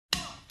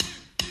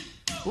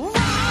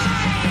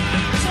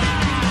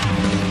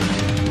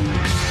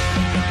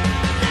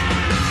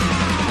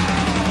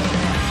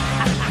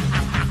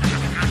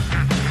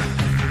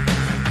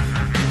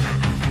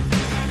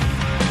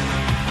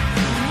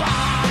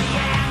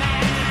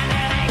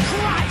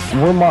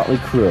We're Motley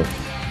Crue,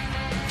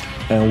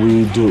 and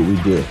we do what we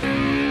do.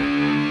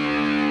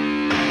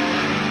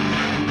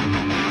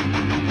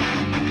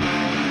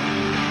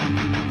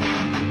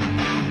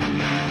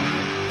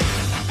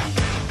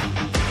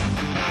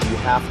 You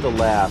have to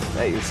laugh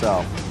at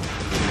yourself.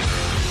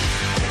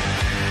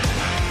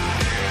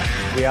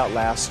 We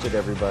outlasted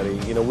everybody.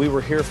 You know, we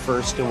were here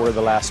first and we're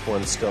the last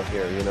ones still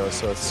here, you know,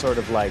 so it's sort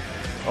of like,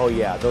 oh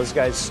yeah, those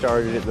guys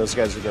started it and those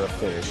guys are going to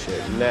finish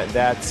it. And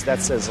that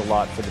says a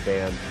lot for the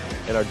band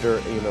and our,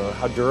 you know,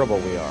 how durable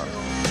we are.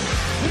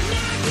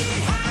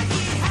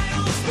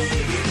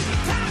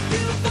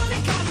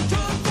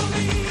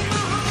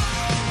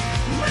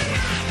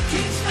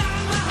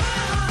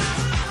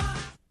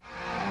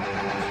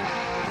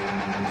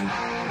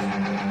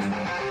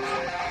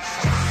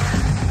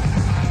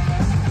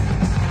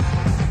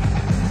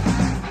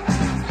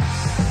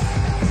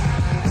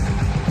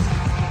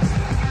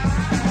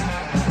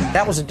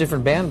 That was a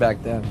different band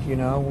back then, you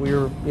know. We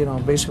were, you know,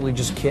 basically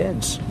just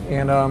kids.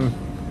 And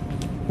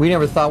we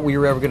never thought we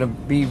were ever going to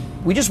be,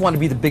 we just wanted to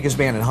be the biggest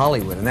band in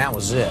Hollywood, and that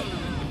was it.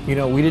 You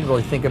know, we didn't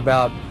really think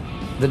about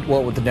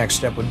what the next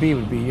step would be,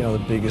 you know,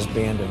 the biggest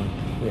band in,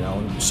 you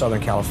know,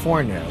 Southern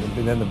California,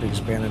 and then the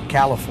biggest band in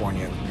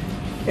California.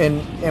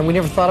 And we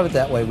never thought of it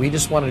that way. We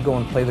just wanted to go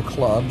and play the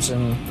clubs,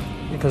 and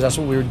because that's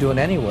what we were doing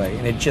anyway.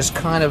 And it just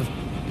kind of,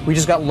 we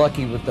just got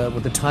lucky with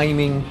the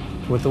timing,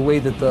 with the way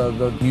that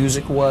the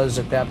music was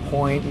at that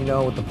point, you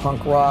know, with the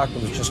punk rock.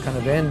 It was just kind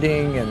of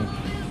ending, and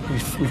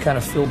we kind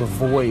of filled a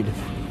void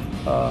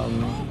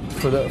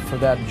for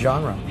that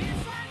genre.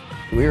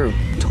 We were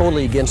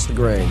totally against the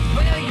grain.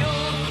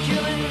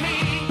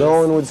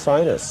 No one would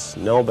sign us,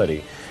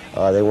 nobody.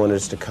 They wanted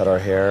us to cut our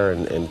hair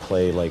and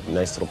play like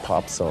nice little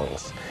pop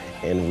songs.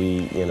 And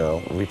we, you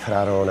know, we put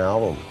out our own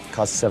album. It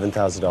cost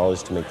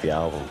 $7,000 to make the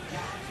album.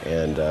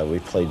 And we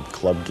played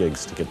club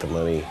gigs to get the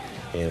money.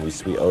 And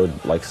we owed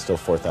like still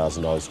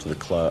 $4,000 to the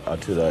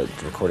club, to the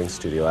recording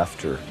studio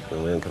after.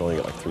 And we could only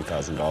get like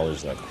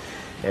 $3,000 left.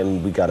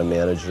 And we got a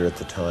manager at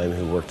the time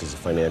who worked as a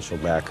financial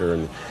backer,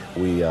 and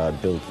we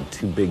built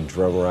 2 big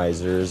drum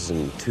risers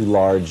and 2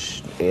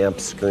 large amp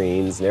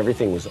screens, and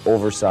everything was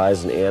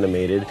oversized and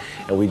animated.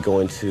 And we'd go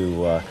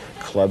into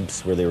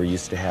clubs where they were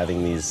used to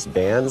having these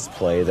bands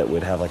play that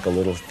would have like a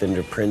little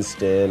Fender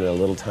Princeton and a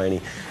little tiny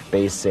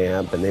bass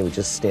amp, and they would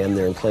just stand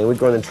there and play. We'd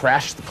go in and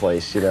trash the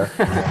place, you know.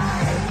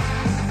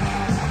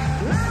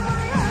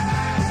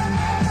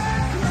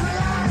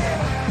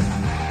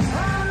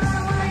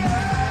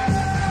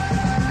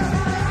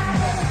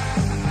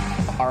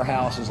 Our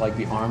house is like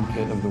the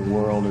armpit of the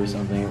world or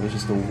something. It was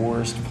just the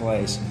worst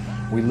place.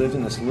 We lived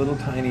in this little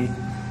tiny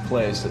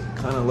place that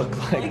kind of looked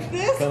like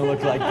this.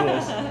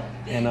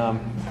 And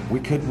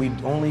we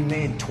only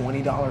made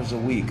 $20 a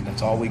week.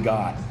 That's all we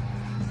got.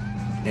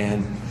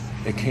 And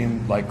it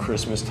came like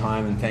Christmas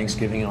time and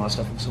Thanksgiving and all that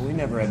stuff. So we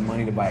never had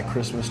money to buy a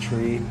Christmas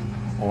tree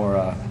or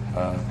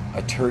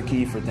a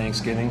turkey for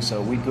Thanksgiving.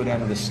 So we'd go down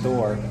to the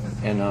store,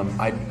 and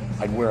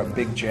I'd wear a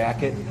big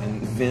jacket,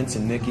 and Vince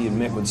and Nikki and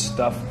Mick would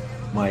stuff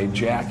my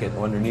jacket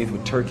underneath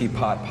with turkey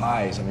pot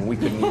pies. I mean, we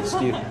couldn't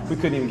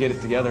even get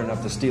it together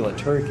enough to steal a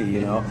turkey,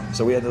 you know.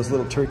 So we had those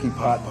little turkey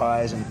pot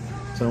pies, and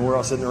so we're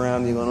all sitting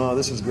around and going, "Oh,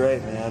 this is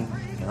great, man."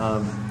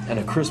 And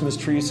a Christmas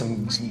tree.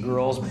 Some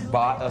girls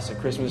bought us a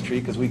Christmas tree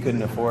because we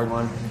couldn't afford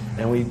one,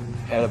 and we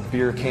had a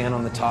beer can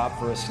on the top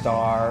for a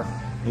star,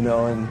 you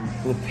know, and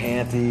little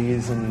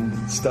panties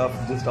and stuff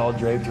just all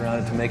draped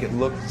around it to make it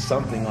look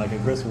something like a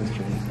Christmas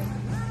tree.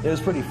 It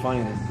was pretty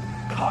funny.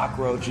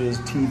 Cockroaches,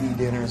 TV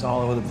dinners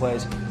all over the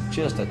place.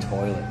 Just a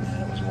toilet,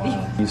 man. It was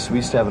wild. We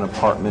used to have an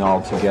apartment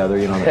all together,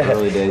 you know, in the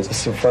early days.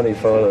 Some funny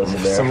photos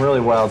in there. Some really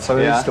wild. So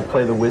we used to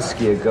play the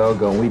Whiskey a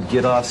Go-Go, and we'd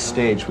get off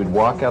stage, we'd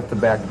walk out the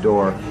back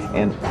door,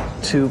 and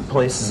 2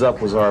 places up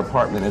was our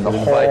apartment, and the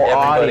whole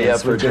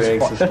audience would just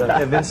drinks and stuff.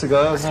 And Vince would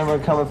go, "I was never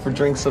coming for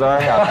drinks at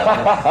our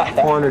house."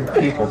 400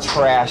 people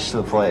trashed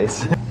the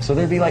place. So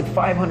there'd be like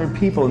 500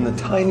 people in the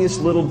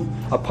tiniest little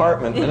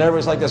apartment, and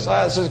everybody's like this,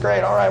 "Oh, this is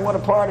great, all right, what a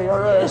party, all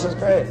right, this is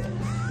great."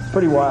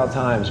 Pretty wild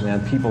times,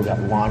 man. People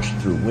got launched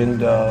through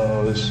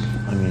windows.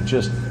 I mean,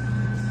 just,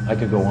 I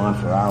could go on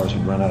for hours,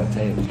 you'd run out of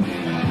tape.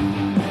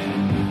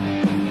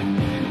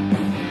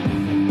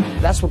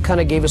 That's what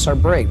kind of gave us our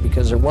break,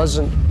 because there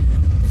wasn't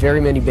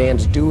very many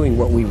bands doing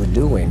what we were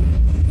doing,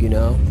 you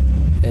know?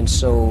 And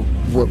so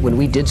when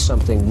we did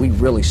something, we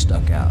really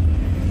stuck out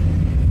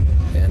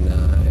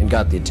and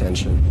got the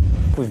attention.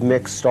 We've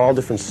mixed all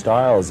different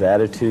styles,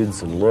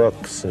 attitudes and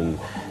looks, and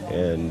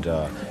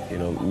you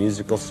know,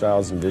 musical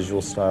styles and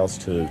visual styles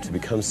to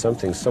become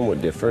something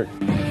somewhat different.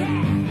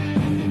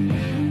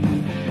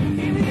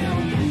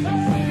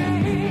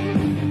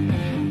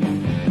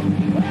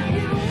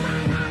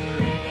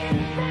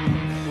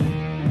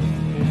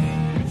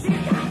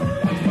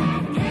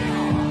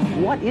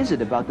 What is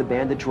it about the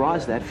band that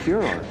draws that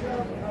furor?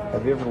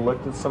 Have you ever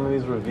looked at some of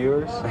these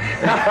reviewers?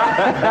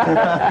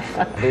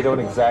 They don't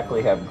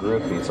exactly have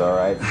groupies, all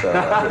right? So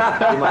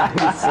you might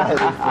be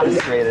slightly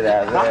frustrated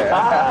out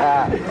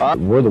there.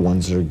 We're the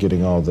ones that are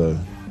getting all the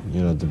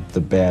you know,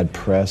 the bad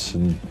press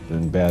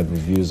and bad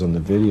reviews on the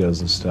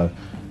videos and stuff,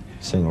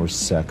 saying we're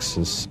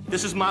sexist.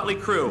 This is Motley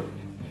Crue.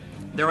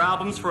 Their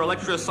albums for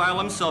Electra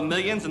Asylum sell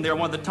millions, and they're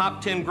one of the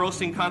top 10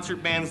 grossing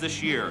concert bands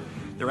this year.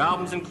 Their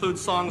albums include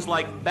songs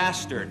like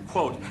Bastard,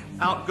 quote,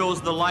 out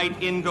goes the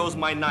light, in goes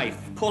my knife,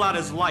 pull out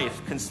his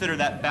life, consider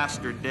that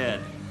bastard dead.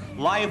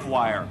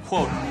 Livewire,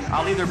 quote,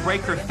 I'll either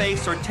break her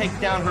face or take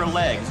down her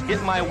legs,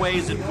 get my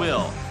ways at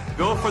will.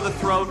 Go for the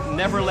throat,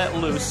 never let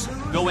loose,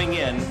 going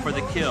in for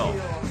the kill.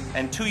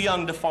 And Too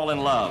Young to Fall in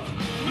Love.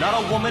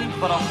 Not a woman,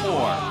 but a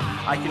whore.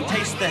 I can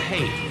taste the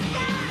hate.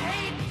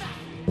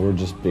 We're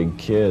just big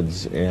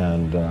kids,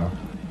 and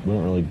we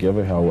don't really give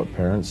a hell what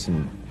parents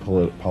and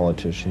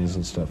politicians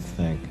and stuff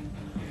think.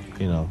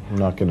 You know, we're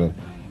not going to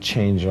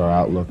change our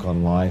outlook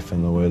on life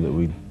and the way that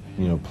we,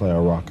 you know, play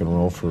our rock and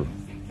roll for a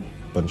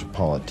bunch of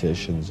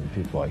politicians and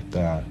people like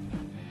that.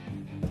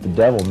 The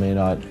devil may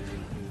not,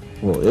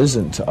 well,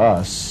 isn't to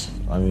us.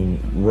 I mean,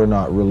 we're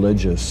not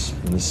religious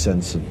in the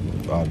sense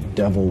of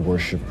devil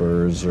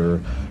worshippers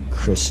or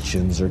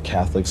Christians or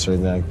Catholics or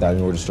anything like that. I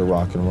mean, we're just a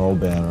rock and roll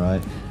band,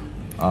 right?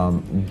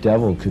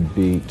 Devil could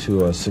be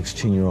to a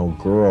 16-year-old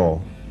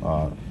girl,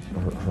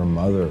 her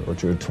mother, or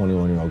to a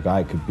 21-year-old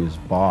guy, could be his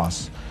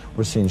boss.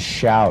 We're saying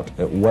shout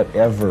at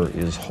whatever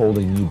is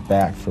holding you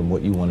back from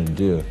what you want to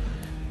do.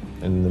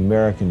 And the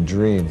American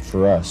dream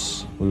for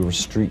us, we were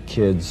street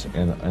kids,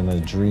 and a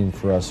dream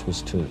for us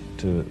was to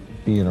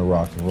be in a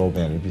rock and roll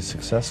band and be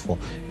successful.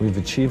 We've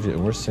achieved it,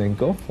 and we're saying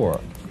go for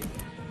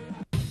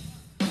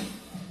it.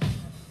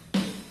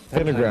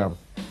 Pentagram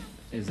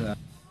is a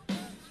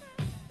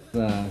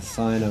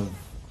sign of,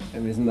 I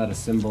mean, isn't that a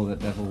symbol that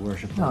devil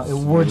worship? No, it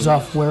wards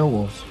off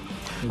werewolves.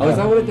 Oh, is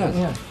that what it does?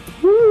 Yeah.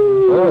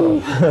 Oh.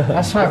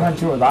 That's why I went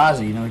through with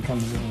Ozzy, you know, he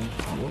comes in.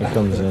 He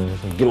comes in,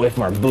 get away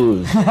from our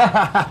booze.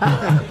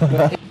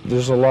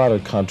 There's a lot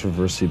of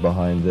controversy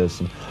behind this.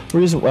 And the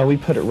reason why we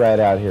put it right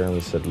out here and we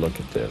said, look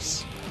at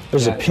this.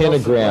 There's a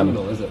pentagram.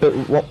 But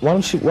why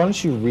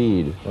don't you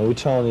read? Are we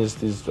telling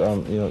these you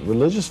know,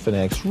 religious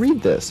fanatics,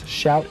 read this.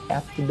 Shout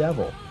at the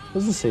devil. It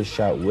doesn't say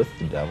shout with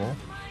the devil.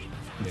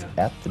 It's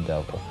at the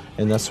devil.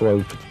 And that's why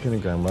we put the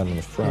pentagram right on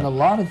the front. And a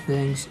lot of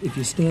things, if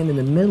you stand in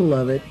the middle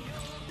of it,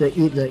 the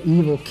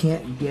evil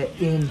can't get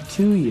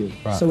into you.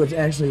 Right. So it's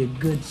actually a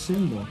good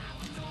symbol.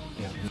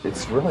 Yeah.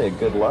 It's really a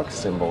good luck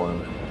symbol,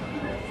 and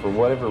for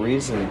whatever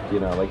reason, you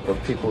know, like the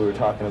people we were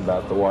talking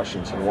about, the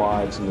Washington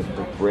Wives and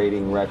the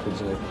rating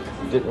records, and they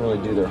didn't really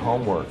do their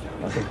homework.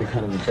 I think they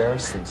kind of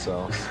embarrassed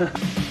themselves.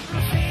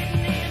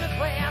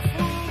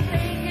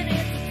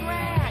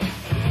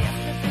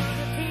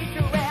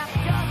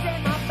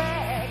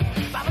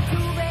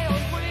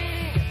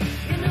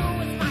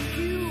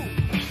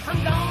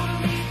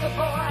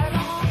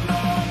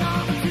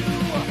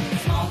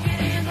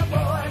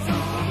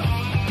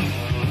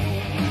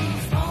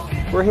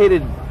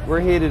 We're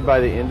hated by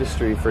the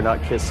industry for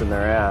not kissing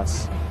their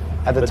ass.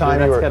 At the but time,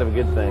 that's kind of a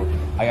good thing.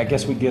 I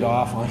guess we get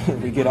off on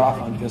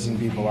pissing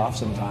people off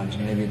sometimes.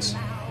 Maybe it's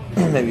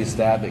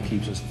that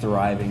keeps us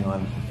thriving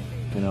on,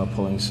 you know,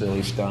 pulling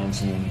silly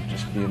stunts and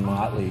just being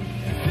motley.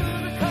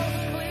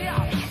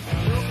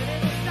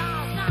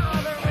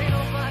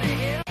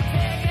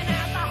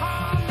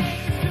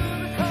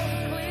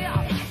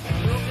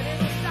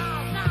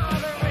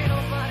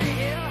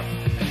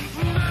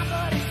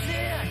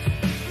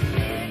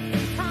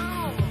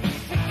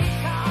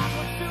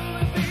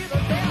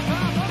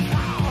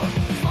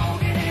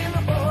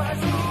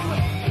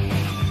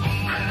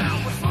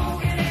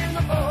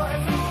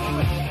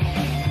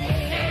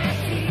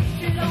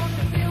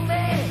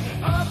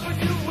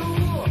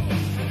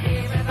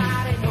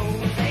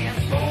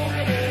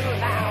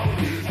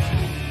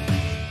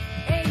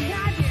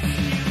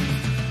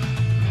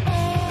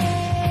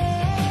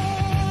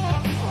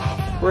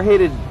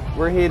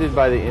 We're hated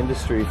by the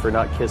industry for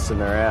not kissing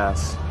their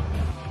ass.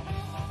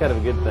 Kind of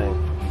a good thing.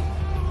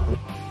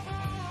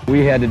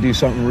 We had to do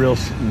something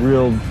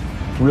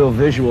real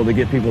visual to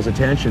get people's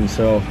attention,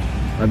 so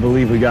I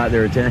believe we got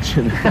their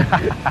attention.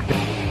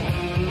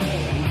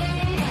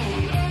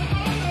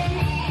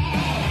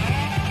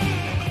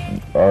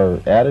 Our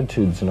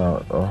attitudes and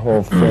our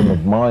whole frame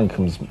of mind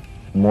comes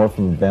more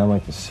from a band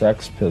like the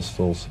Sex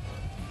Pistols,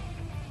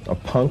 a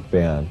punk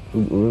band.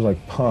 We were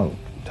like punk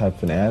type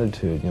of an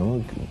attitude. You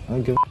know, I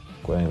don't give a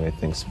what anybody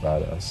thinks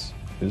about us.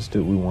 We just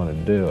do what we want to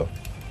do.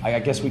 I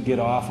guess we get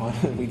off on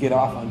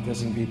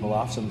pissing people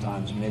off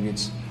sometimes. Maybe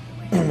it's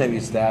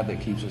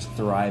that keeps us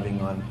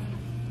thriving on,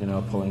 you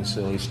know, pulling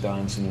silly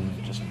stunts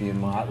and just being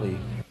motley.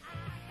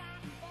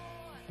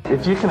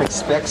 If you can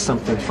expect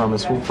something from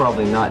us, we'll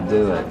probably not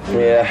do it.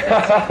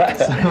 Yeah.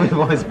 So we've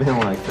always been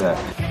like that.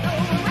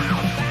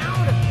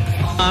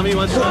 Mommy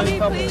wants to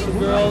couple of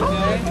girls.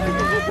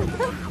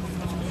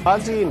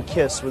 Ozzy and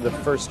Kiss were the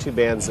first two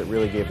bands that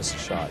really gave us a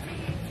shot.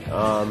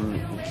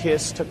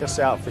 Kiss took us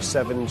out for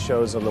 7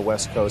 shows on the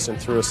West Coast and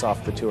threw us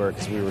off the tour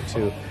because we were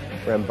too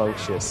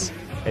rambunctious.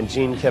 And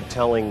Gene kept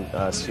telling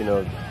us, you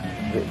know,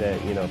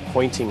 that, you know,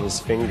 pointing his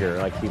finger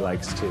like he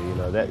likes to, you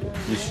know, that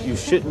you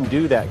shouldn't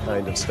do that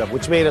kind of stuff,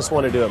 which made us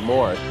want to do it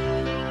more.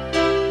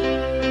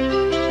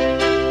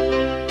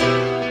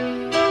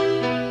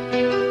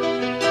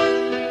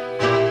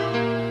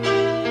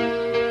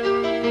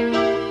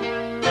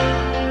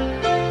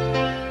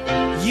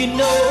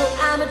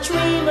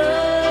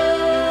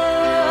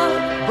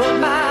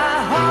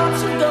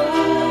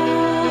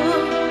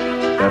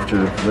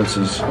 after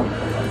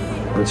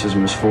Vince's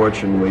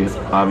misfortune, we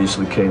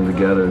obviously came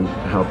together and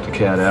helped the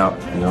cat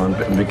out, you know,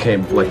 and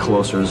became like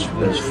closer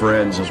as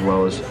friends as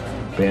well as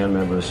band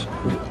members.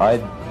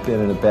 I'd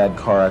been in a bad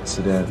car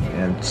accident,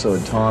 and so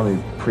had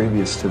Tommy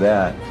previous to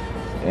that,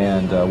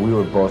 and we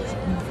were both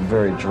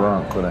very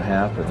drunk when it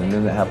happened. And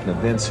then it happened to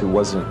Vince, who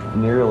wasn't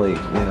nearly, you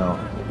know,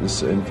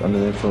 under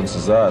the influence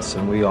as us,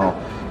 and we all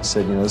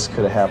said, you know, this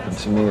could have happened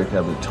to me, or it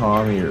could happen to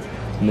Tommy or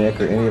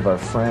Mick or any of our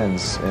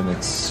friends, and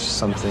it's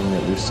something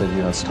that we said, you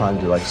know, it's time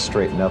to like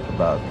straighten up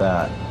about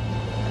that,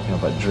 you know,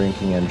 about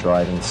drinking and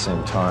driving at the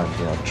same time.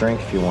 You know,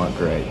 drink if you want,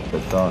 great,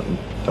 but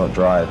don't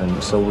drive.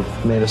 And so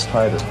it made us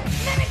tighter.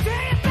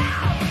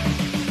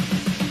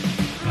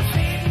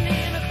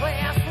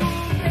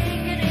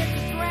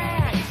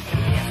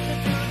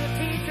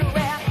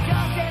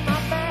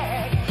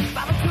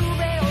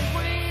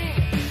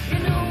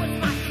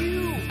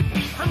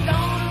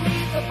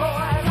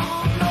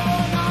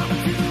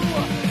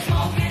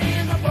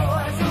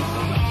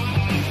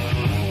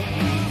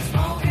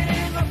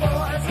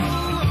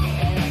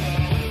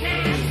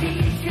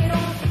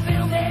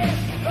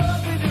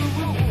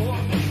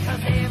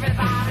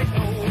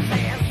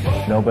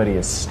 Nobody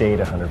has stayed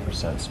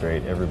 100%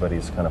 straight.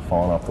 Everybody's kind of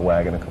fallen off the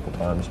wagon a couple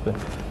times, but,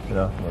 you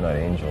know, we're not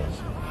angels.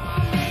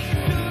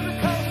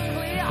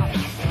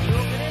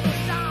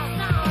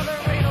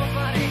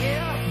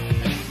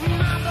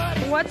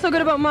 What's so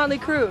good about Motley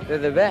Crue? They're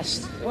the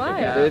best.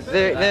 Why?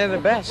 They're the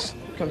best.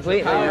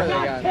 Completely.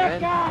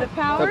 The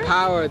power? The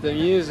power, the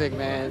music,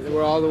 man.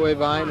 We're all the way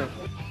behind them.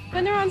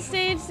 When they're on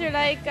stage, they're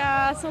like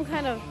some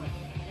kind of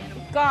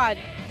god.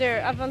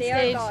 They're up on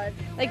stage.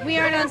 Like we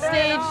aren't on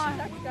stage.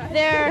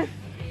 They're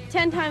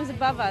 10 times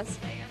above us.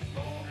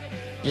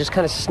 It just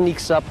kind of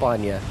sneaks up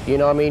on you. You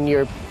know, I mean,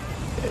 you're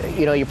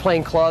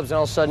playing clubs, and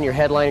all of a sudden you're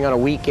headlining on a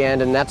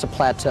weekend, and that's a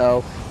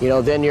plateau. You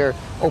know, then you're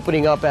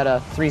opening up at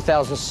a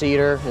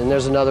 3,000-seater, and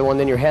there's another one.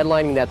 Then you're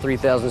headlining that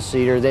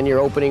 3,000-seater. Then you're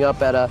opening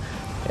up at a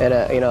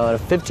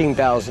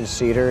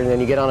 15,000-seater, and then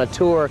you get on a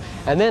tour,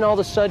 and then all of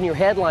a sudden you're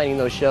headlining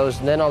those shows,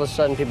 and then all of a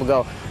sudden people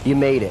go, "You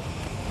made it."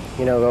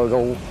 You know,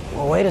 go.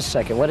 Well, wait a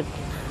second. Wait a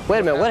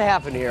minute. What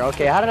happened here?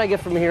 Okay, how did I get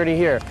from here to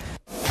here?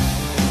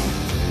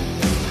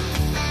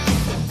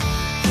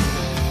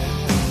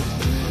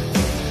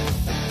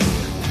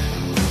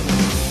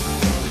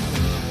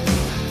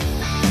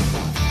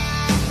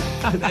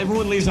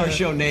 Everyone leaves our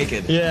show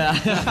naked. Yeah.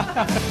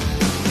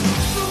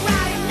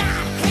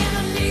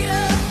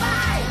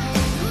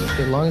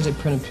 As long as they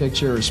print a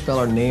picture or spell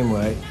our name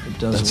right, it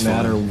doesn't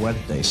matter what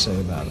they say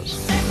about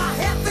us.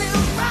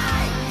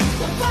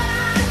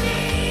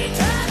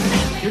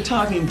 You're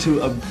talking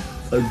to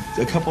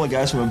a couple of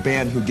guys from a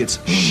band who gets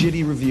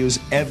shitty reviews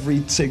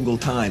every single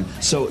time,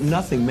 so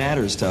nothing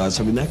matters to us.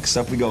 I mean, next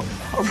up we go,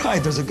 all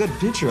right, there's a good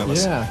picture of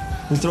us. Yeah.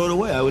 We throw it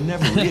away. I would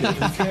never read it.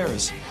 Who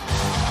cares?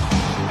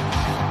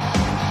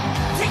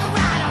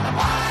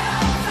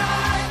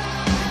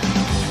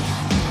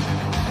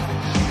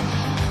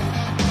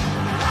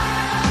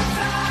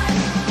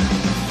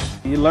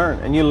 You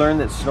learn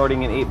that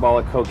snorting an 8-ball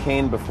of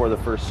cocaine before the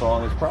first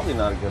song is probably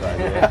not a good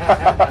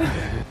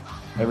idea.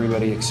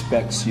 Everybody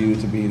expects you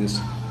to be this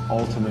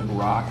ultimate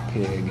rock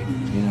pig,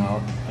 you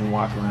know, and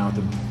walk around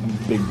with a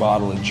big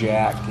bottle of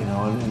Jack, you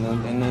know,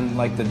 and then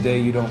like the day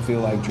you don't feel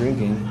like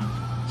drinking,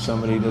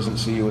 somebody doesn't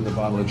see you with a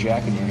bottle of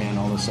Jack in your hand,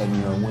 all of a sudden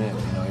you're a wimp,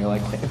 you know. You're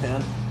like, hey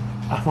man,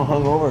 I'm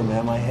hungover,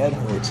 man, my head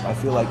hurts, I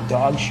feel like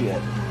dog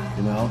shit,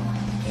 you know,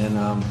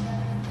 and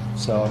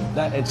so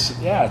that it's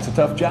a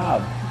tough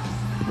job.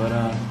 But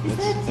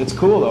it's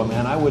cool though,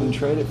 man. I wouldn't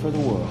trade it for the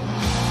world.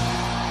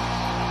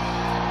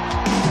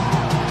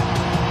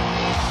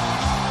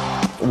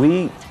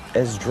 We,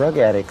 as drug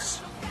addicts,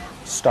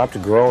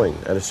 stopped growing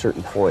at a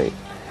certain point.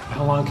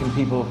 How long can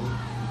people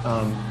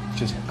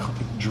just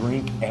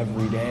drink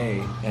every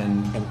day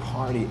and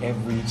party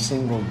every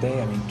single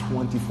day? I mean,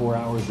 24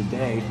 hours a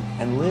day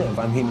and live.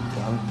 I mean,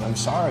 I'm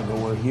sorry, but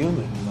we're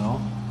human, you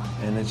know?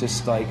 And it's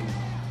just like,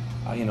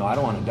 you know, I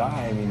don't want to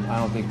die. I mean, I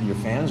don't think your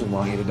fans would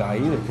want you to die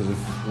either, because if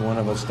one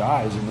of us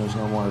dies, then there's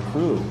no more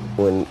Crue.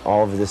 When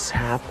all of this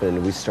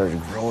happened, we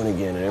started growing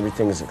again, and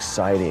everything is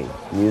exciting,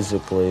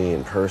 musically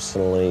and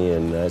personally,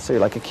 and so you're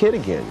like a kid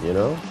again, you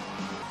know?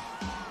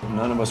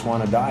 None of us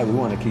want to die. We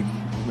want to keep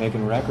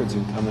making records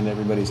and come into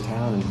everybody's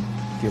town and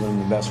give them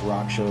the best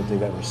rock show that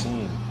they've ever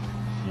seen.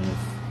 And if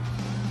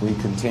we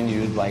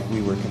continued like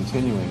we were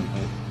continuing,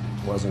 it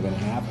wasn't going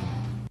to happen.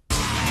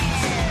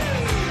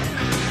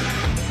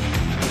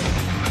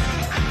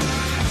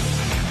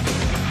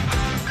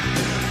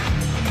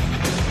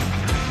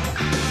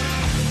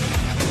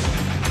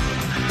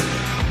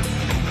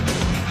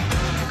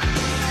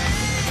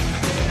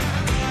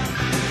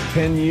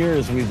 10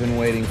 years we've been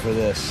waiting for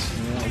this.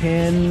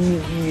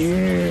 10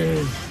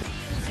 years.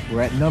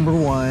 We're at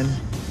 #1.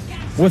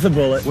 With a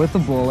bullet. With a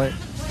bullet.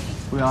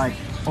 We're like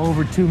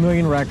over 2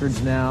 million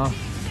records now.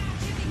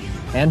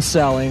 And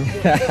selling.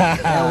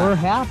 And we're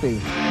happy.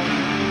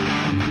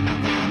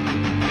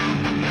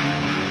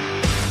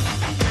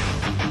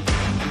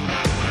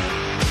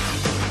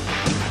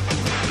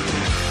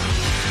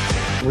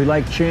 We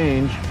like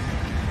change.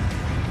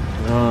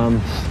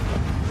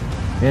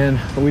 And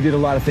we did a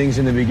lot of things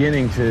in the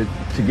beginning to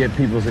get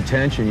people's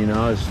attention, you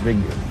know. It's big,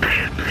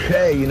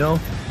 hey, you know,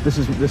 this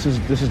is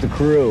the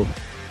Crue.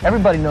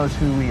 Everybody knows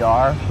who we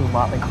are, who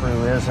Motley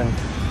Crue is, and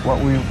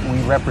what we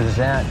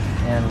represent.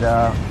 And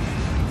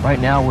right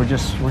now, we're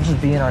just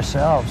being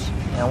ourselves,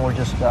 and we're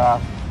just a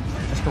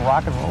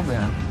rock and roll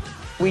band.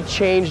 We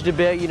changed a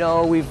bit, you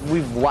know. We've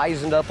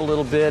wisened up a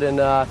little bit,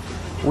 and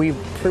we've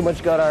pretty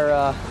much got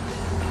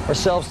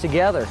ourselves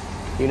together,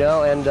 you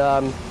know.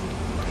 And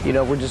you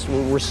know,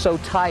 we're so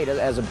tight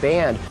as a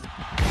band.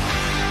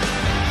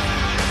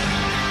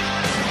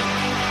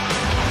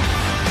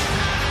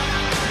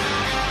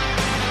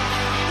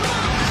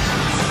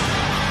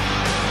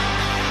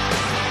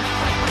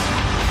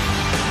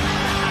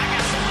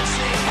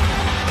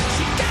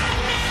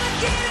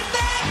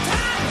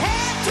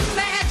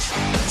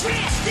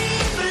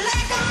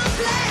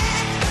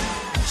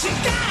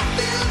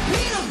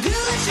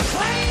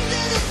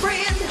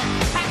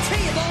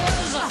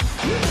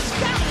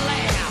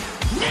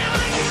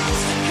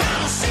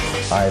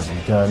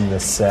 I've done the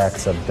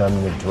sex, I've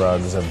done the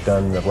drugs, I've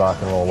done the rock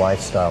and roll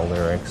lifestyle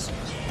lyrics.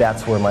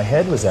 That's where my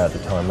head was at the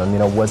time. I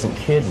mean, I wasn't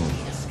kidding.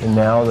 And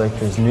now, like,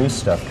 there's new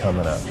stuff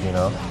coming up, you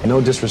know?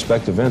 No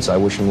disrespect to Vince. I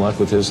wish him luck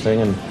with his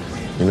thing, and,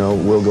 you know,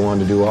 we'll go on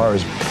to do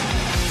ours.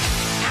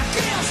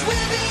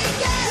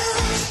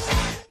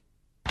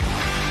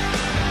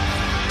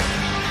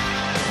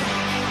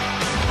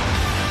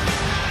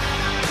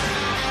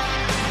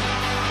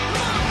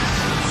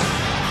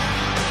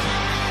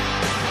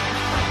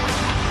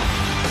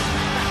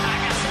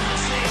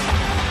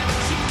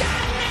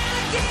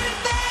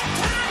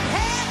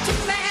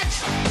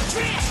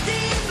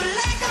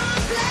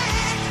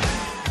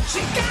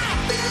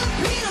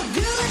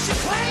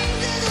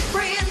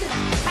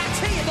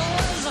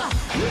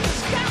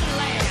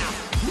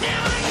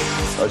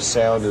 Our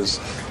sound is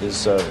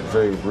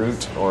very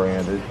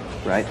root-oriented,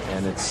 right?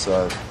 And it's you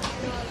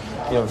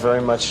know, very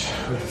much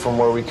from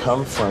where we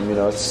come from. You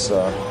know, it's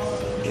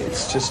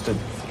just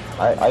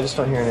I just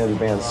don't hear any other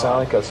bands sound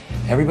like us.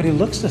 Everybody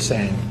looks the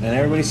same, and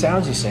everybody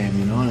sounds the same,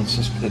 you know.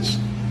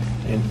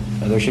 And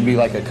there should be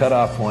like a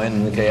cutoff point,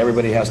 and okay,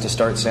 everybody has to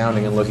start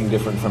sounding and looking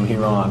different from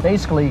here on.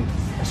 Basically,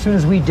 as soon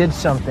as we did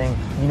something,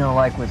 you know,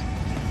 like with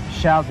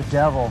Shout the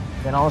Devil,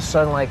 then all of a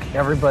sudden, like,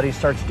 everybody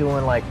starts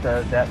doing like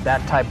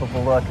that type of a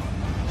look.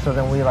 So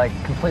then we like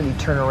completely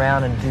turn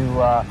around and do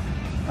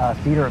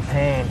Theater of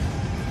Pain.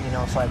 You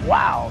know, it's like,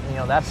 wow, you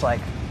know, that's like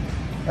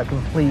a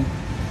complete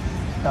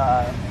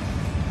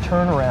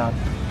turnaround.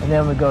 And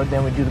then we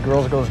do the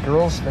Girls Goes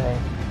Girls thing.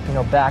 You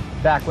know, back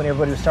when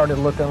everybody started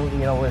looking, you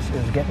know, it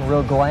was getting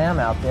real glam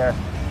out there.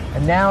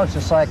 And now it's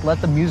just like,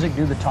 let the music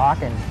do the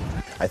talking.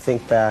 I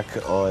think back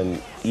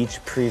on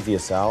each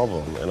previous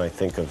album, and I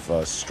think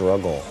of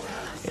Struggle,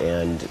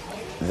 and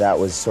that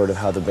was sort of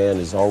how the band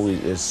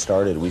has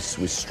started. We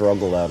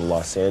struggled out of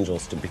Los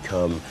Angeles to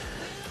become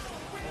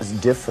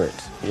different,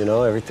 you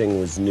know. Everything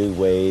was new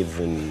wave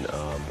and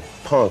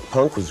punk.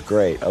 Punk was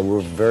great. We were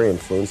very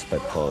influenced by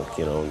punk,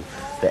 you know,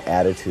 the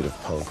attitude of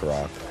punk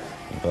rock.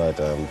 But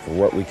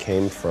what we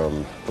came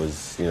from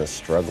was, you know,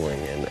 struggling,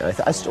 and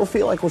I still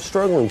feel like we're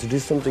struggling to do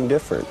something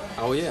different.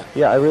 Oh yeah.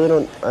 Yeah, I really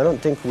don't. I don't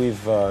think we've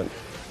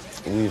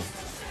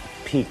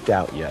peaked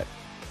out yet.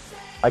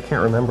 I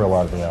can't remember a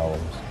lot of the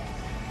albums.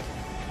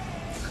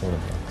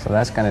 So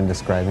that's kind of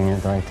describing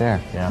it right there.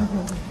 Yeah.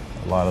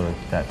 A lot of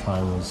that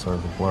time was sort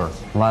of a blur.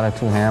 A lot of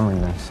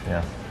two-hammeredness.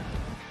 Yeah.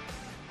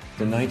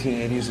 The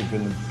 1980s have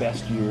been the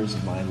best years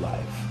of my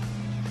life,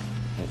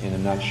 in a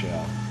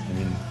nutshell. I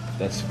mean,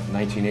 that's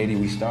 1980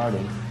 we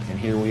started, and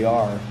here we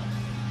are,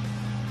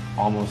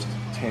 almost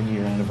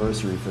 10-year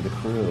anniversary for the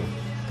Crue.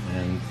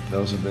 And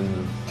those have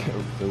been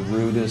the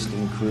rudest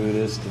and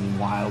crudest and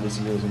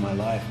wildest years of my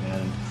life,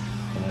 man.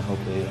 And I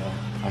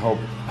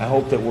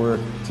hope that we're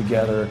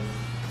together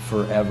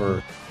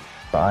forever.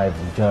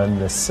 I've done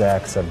the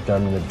sex, I've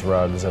done the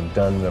drugs, I've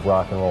done the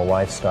rock and roll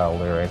lifestyle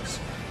lyrics.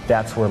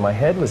 That's where my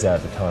head was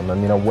at the time. I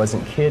mean, I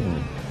wasn't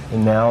kidding.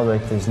 And now,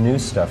 like, there's new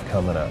stuff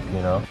coming up,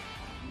 you know?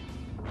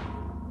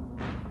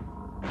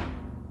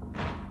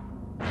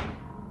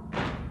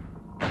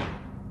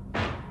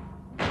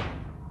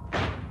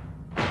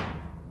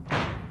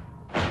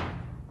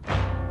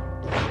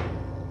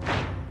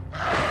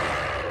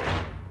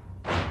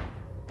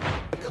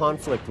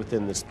 Conflict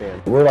within this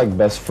band. We're like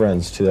best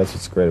friends too. That's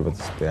what's great about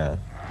this band.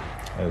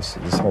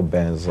 This whole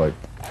band is like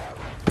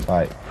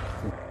tight.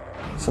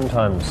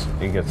 Sometimes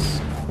it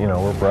gets, you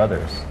know, we're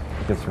brothers.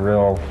 It gets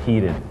real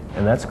heated,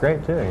 and that's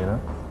great too, you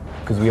know,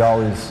 because we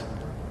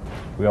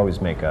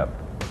always make up.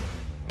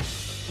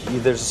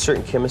 There's a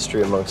certain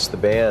chemistry amongst the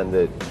band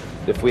that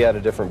if we had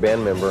a different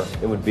band member,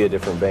 it would be a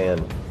different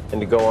band.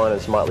 And to go on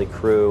as Motley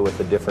Crue with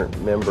a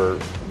different member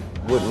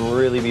wouldn't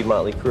really be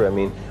Motley Crue. I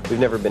mean, we've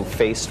never been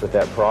faced with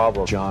that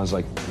problem. John's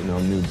like, you know,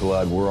 new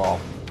blood. We're all,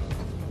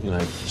 you know,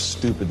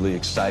 stupidly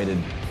excited.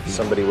 If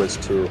somebody was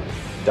to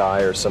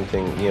die or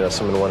something, you know,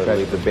 someone wanted to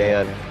leave the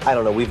band. I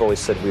don't know, we've always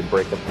said we'd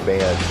break up the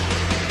band.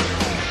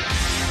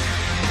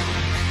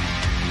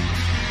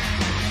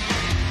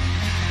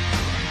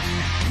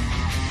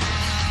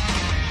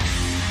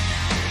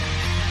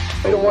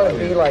 didn't want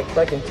to be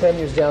like in 10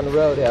 years down the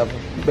road, have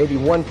maybe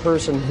one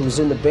person who's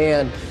in the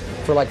band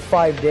for like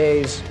 5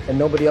 days and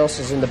nobody else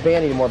is in the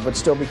band anymore, but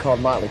still be called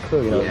Motley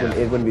Crue. You know,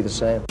 it wouldn't be the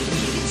same.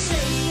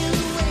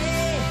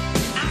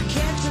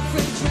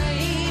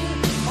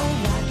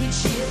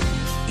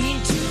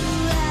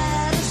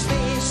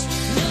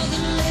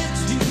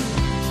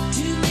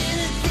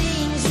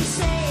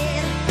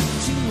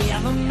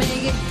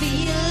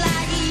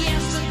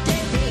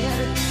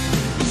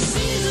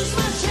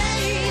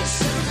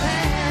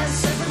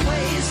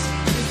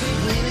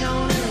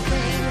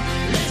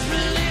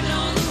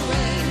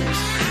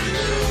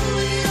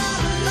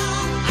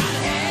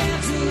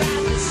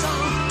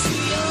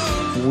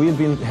 We had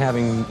been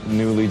having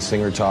new lead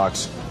singer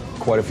talks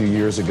quite a few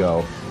years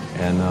ago,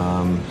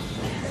 and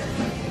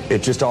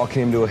it just all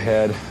came to a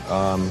head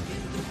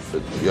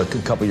a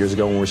couple years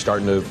ago when we were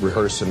starting to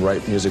rehearse and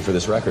write music for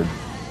this record.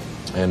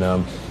 And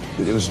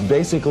it was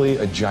basically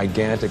a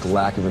gigantic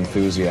lack of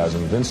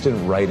enthusiasm. Vince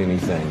didn't write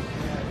anything.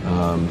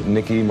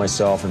 Nikki,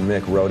 myself, and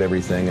Mick wrote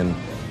everything,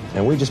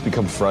 and we just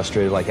become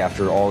frustrated, like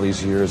after all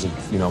these years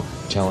of, you know,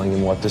 telling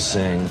him what to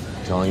sing,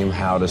 telling him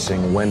how to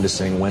sing,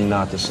 when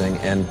not to sing,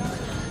 and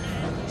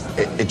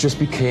it just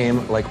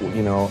became like,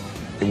 you know,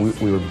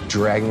 we were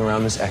dragging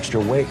around this extra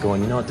weight, going,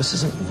 you know what, this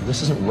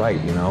isn't right,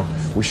 you know.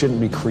 We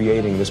shouldn't be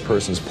creating this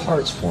person's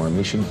parts for him.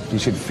 He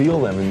should feel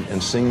them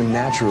and sing them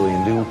naturally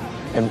and do,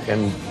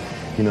 and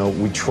you know,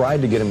 we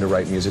tried to get him to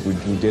write music. We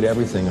did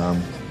everything.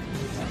 I'm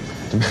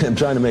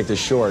trying to make this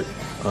short.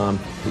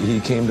 He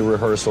came to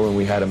rehearsal and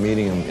we had a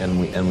meeting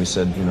and we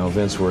said, you know,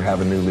 Vince, we're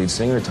having new lead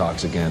singer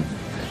talks again.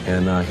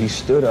 And he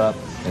stood up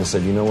and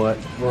said, you know what?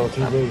 We're on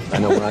TV. I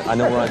know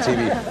we're on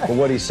TV. But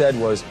what he said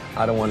was,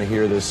 I don't want to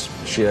hear this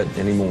shit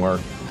anymore.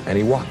 And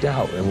he walked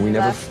out. And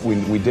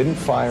we didn't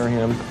fire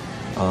him.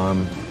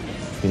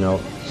 You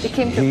know. It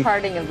came to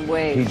parting of the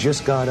ways. He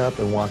just got up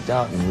and walked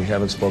out, and we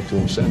haven't spoke to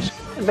him since.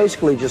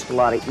 Basically, just a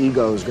lot of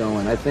egos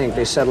going. I think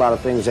they said a lot of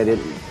things they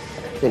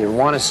didn't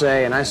want to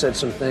say, and I said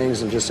some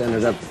things and just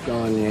ended up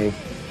going, hey,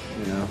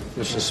 you know,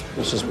 let's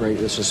just break,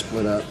 let's just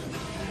split up.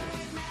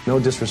 No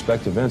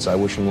disrespect to Vince. I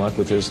wish him luck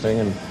with his thing,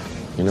 and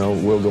you know,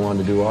 we'll go on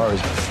to do ours.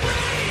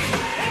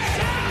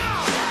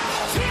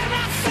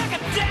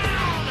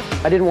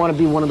 I didn't want to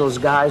be one of those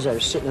guys that are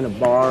sitting in a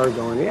bar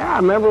going, yeah, I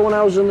remember when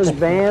I was in this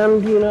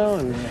band, you know,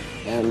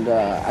 and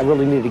I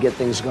really needed to get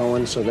things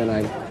going. So then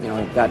I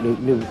got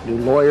new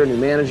lawyer, new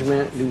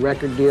management, new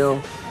record deal,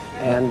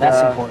 and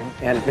that's important.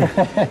 And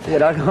you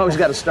know, I always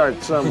got to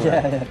start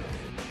somewhere.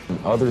 Yeah.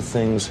 Other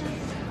things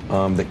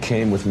that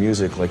came with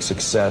music, like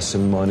success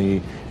and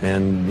money,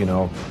 and you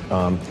know,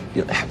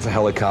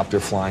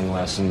 helicopter flying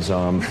lessons,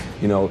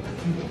 you know,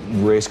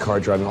 race car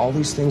driving. All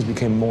these things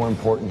became more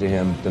important to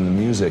him than the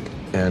music.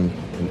 And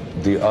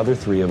the other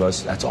three of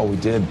us, that's all we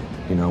did.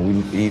 You know,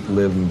 we eat,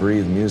 live, and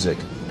breathe music,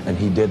 and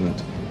he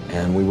didn't.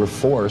 And we were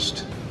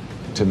forced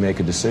to make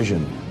a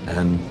decision,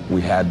 and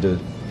we had to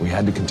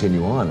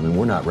continue on. I mean,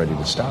 we're not ready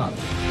to stop.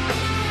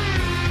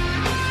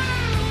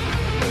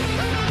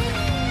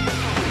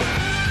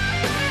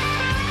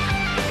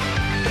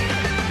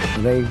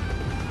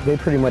 They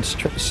pretty much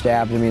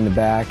stabbed me in the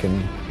back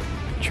and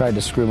tried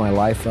to screw my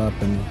life up,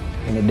 and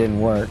it didn't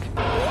work.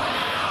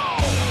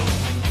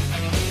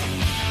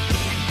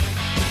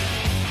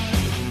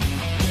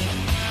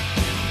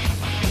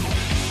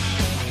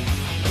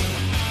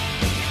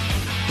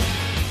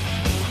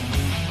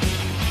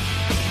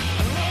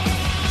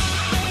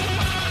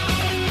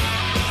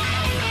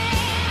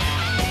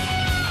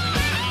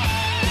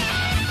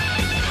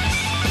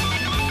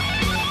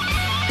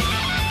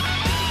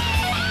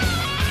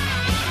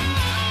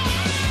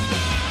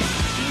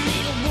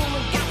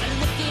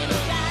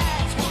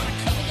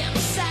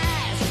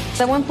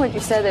 At one point you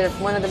said that if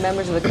one of the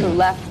members of the crew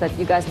left, that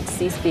you guys would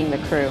cease being the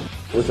crew.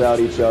 Without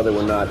each other,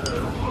 we're not,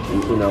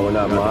 you know, we're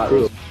not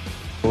Motley.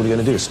 What are you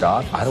gonna do,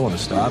 stop? I don't want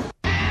to stop.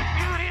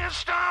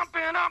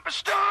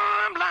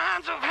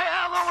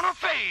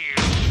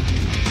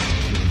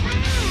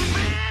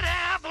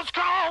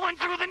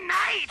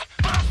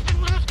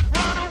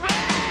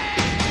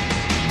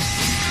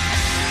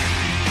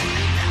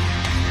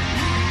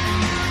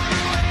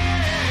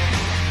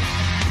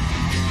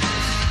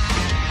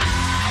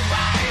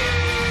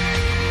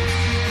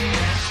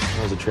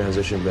 The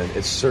transition been,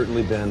 it's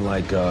certainly been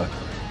like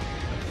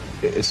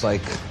it's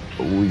like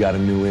we got a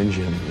new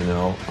engine, you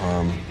know.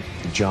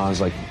 John's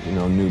like, you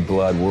know, new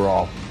blood. We're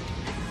all,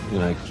 you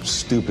know,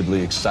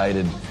 stupidly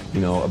excited,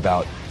 you know,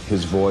 about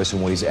his voice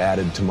and what he's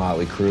added to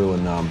Motley Crue,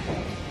 and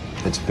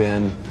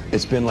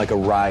it's been like a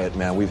riot,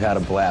 man. We've had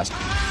a blast.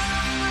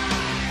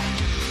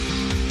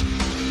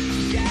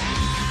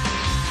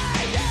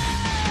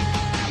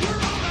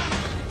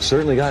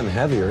 Certainly gotten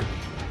heavier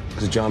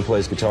because John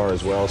plays guitar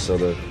as well, so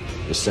the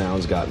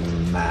sound's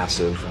gotten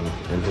massive,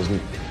 and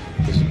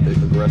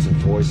his aggressive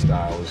voice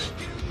style has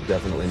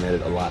definitely made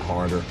it a lot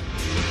harder.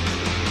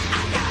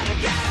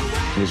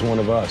 He's one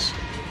of us.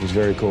 He's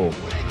very cool.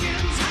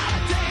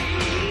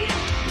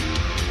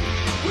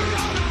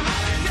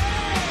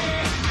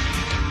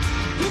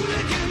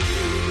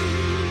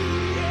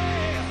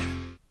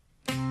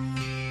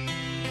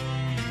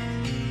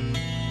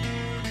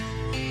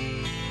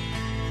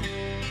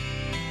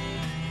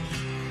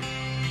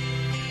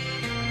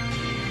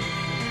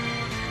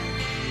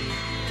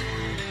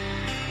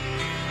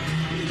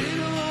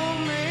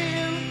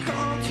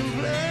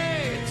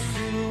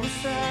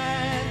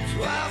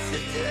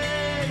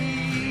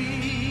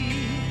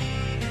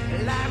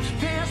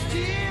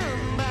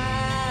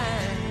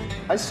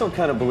 I still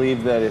kind of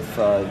believe that if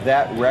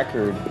that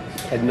record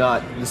had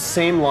not, the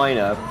same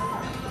lineup,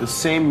 the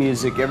same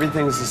music,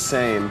 everything's the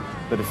same,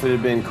 but if it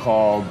had been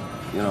called,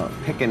 you know,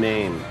 pick a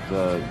name,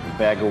 the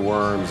Bag of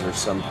Worms or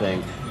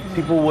something,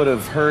 people would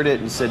have heard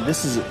it and said,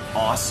 this is an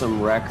awesome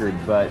record,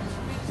 but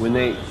when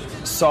they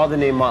saw the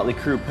name Motley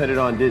Crue, put it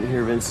on, didn't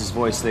hear Vince's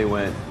voice, they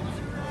went,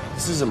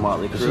 this isn't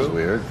Motley Crue. This is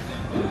weird.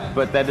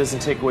 But that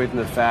doesn't take away from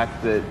the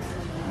fact that,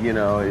 you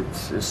know,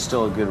 it's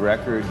still a good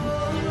record.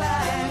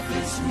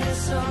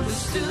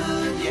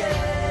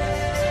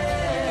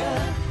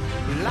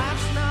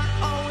 Life's not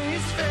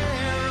always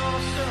fair, or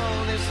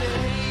so they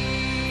say.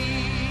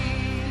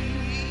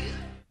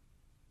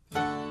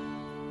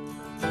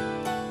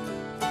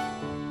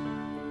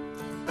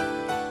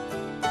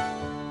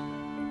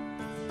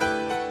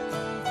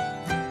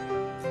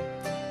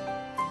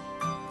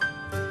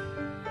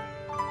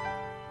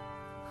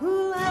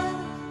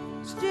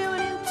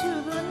 Staring into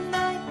the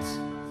night,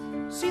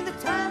 see the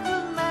time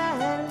of my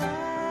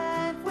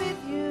life with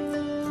you.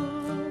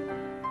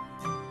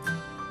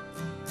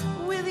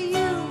 With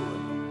you,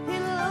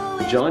 it'll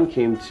always. John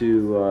came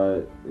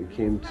to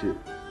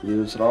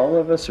was it all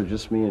of us or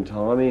just me and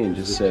Tommy, and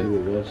just said,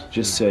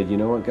 you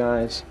know what,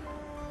 guys,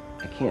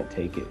 I can't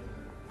take it.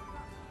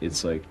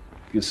 It's like,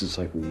 this is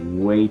like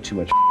way too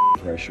much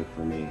pressure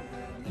for me.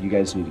 You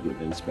guys need to get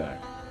Vince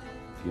back.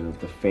 You know, if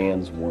the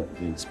fans want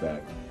Vince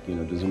back, you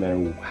know, it doesn't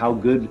matter how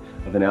good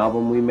of an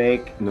album we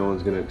make, no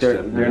one's gonna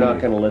accept they're not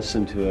gonna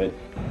listen to it.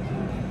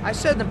 I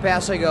said in the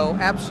past, I go,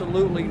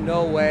 absolutely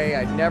no way,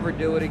 I'd never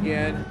do it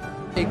again.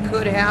 It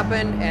could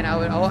happen, and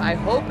I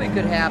hope it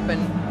could happen,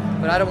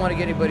 but I don't want to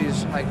get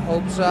anybody's like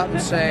hopes up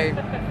and say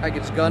like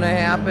it's gonna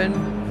happen.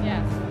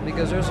 Yeah.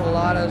 Because there's a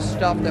lot of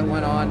stuff that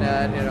went on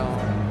that, you know,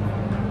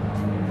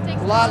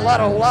 a lot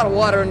of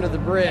water under the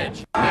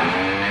bridge.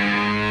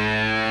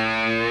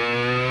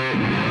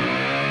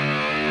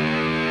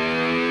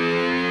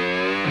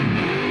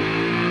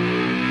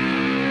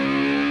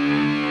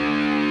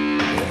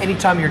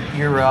 Anytime you're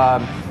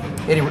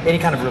any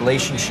kind of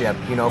relationship,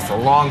 you know, for a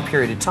long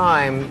period of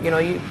time, you know,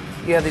 you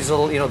have these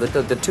little, you know,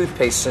 the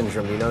toothpaste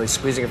syndrome, you know, he's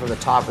squeezing it from the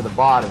top or the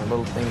bottom, and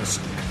little things,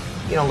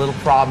 you know, little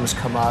problems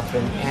come up,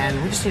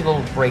 and we just need a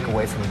little break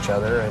away from each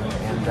other,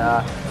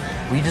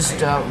 and we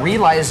just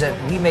realize that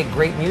we make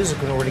great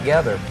music when we're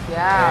together.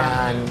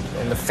 Yeah.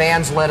 And the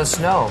fans let us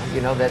know,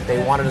 you know, that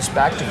they wanted us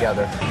back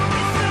together.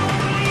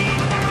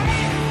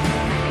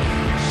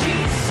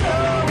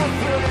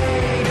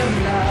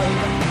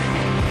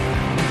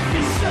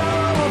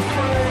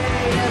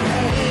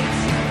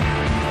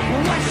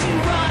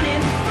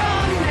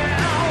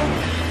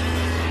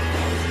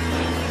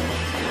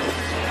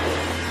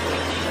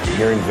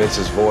 Hearing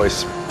Vince's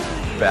voice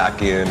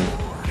back in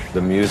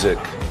the music,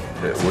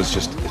 it was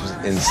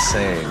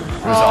insane.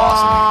 It was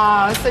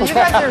awesome. So you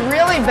guys are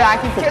really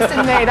back. You kissed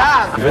and made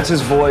up.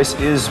 Vince's voice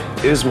is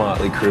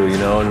Motley Crue, you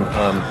know, and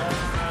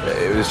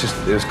it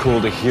was cool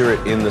to hear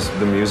it in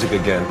the music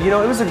again. You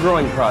know, it was a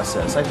growing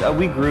process.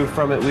 We grew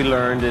from it, we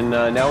learned, and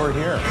now we're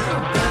here.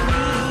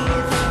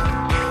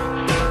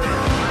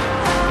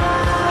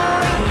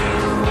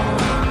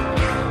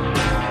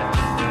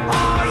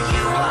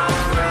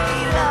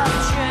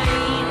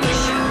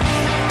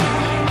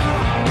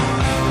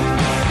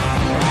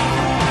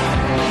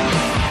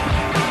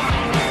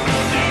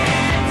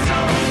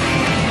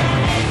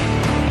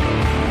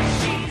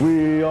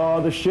 We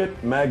are the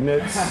shit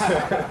magnets.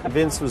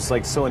 Vince was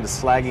like so into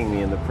slagging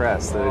me in the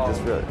press that it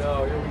just really...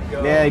 No, here we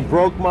go. Yeah, he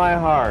broke my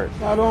heart.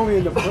 Not only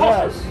in the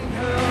press.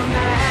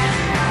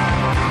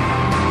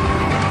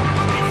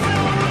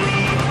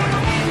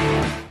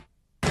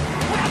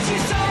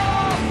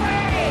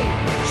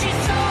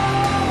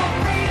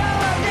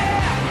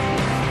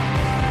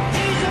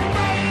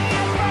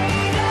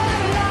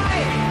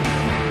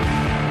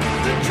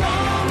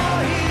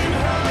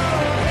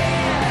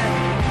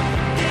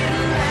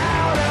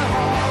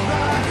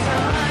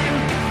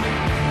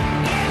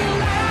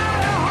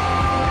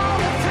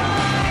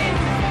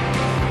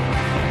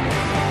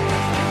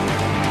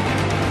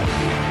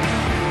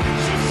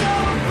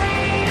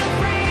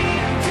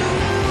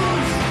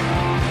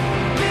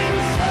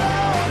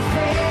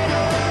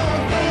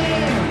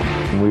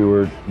 We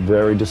were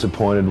very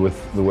disappointed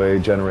with the way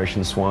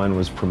Generation Swine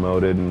was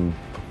promoted and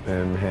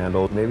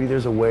handled. Maybe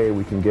there's a way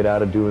we can get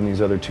out of doing these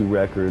other two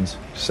records,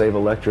 save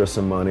Elektra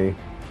some money,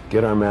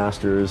 get our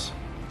masters,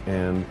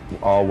 and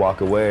all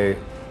walk away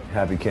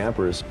happy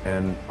campers.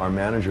 And our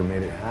manager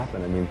made it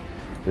happen. I mean,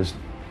 there's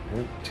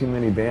too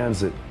many bands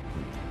that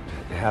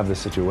have this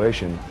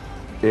situation,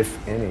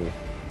 if any.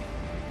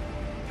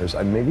 There's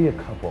maybe a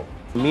couple.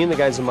 Me and the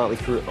guys in Motley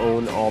Crue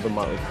own all the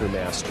Motley Crue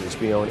masters.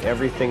 We own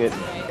everything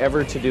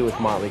ever to do with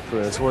Motley Crue,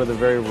 and it's one of the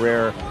very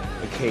rare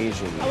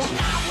occasions.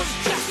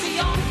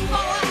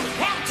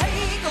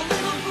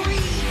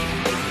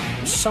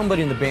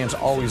 Somebody in the band's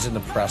always in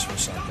the press for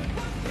something,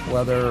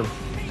 whether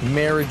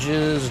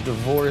marriages,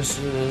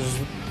 divorces,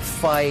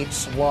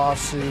 fights,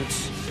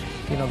 lawsuits.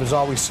 You know, there's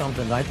always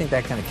something. I think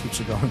that kind of keeps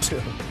you going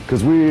too.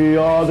 Because we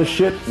are the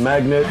shit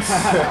magnets.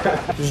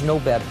 There's no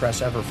bad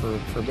press ever for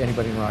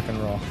anybody in rock and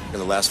roll. In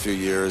the last few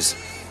years,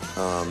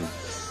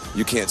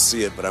 you can't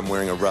see it, but I'm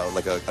wearing a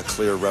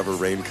clear rubber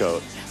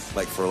raincoat,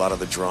 like for a lot of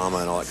the drama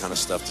and all that kind of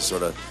stuff to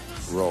sort of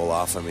roll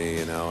off of me,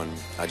 you know. And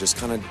I just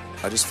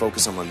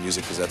focus on my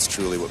music because that's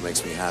truly what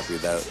makes me happy.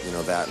 That, you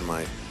know, that and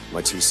my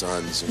two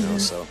sons, you know.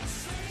 So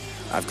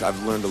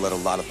I've learned to let a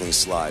lot of things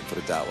slide, put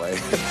it that way.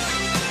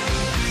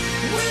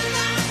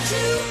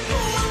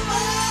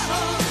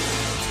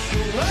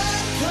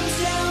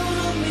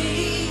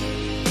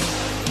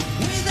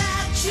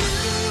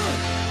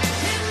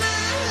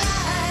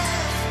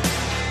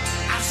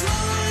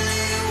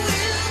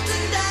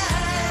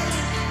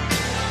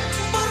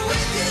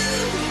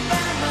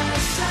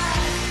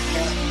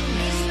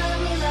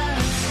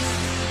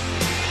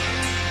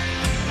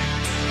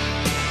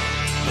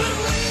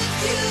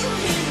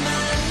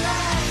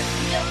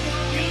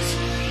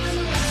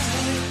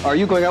 Are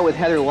you going out with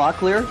Heather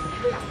Locklear?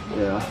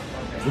 Yeah.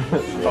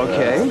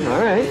 Okay, all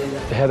right.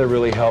 Heather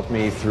really helped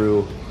me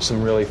through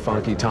some really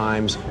funky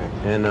times,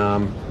 and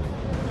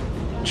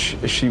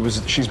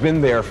she's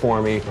been there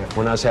for me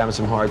when I was having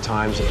some hard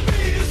times.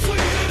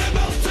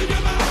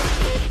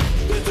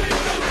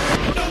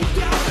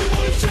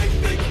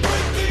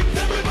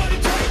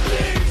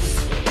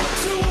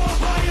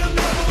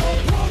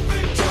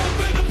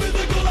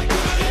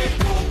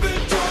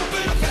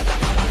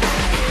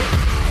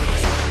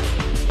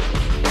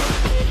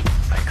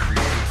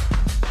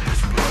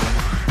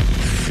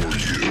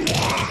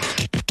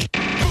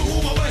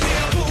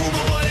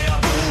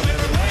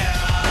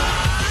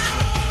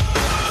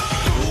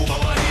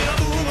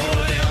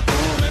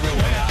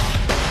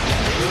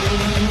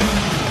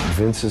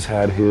 Vince has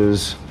had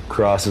his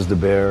crosses to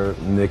bear,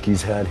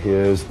 Nicky's had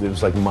his. It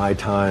was like my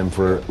time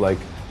for like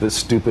the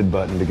stupid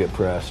button to get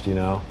pressed, you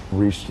know?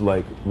 Reached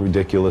like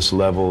ridiculous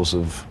levels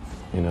of,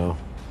 you know,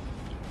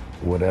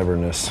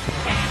 whateverness.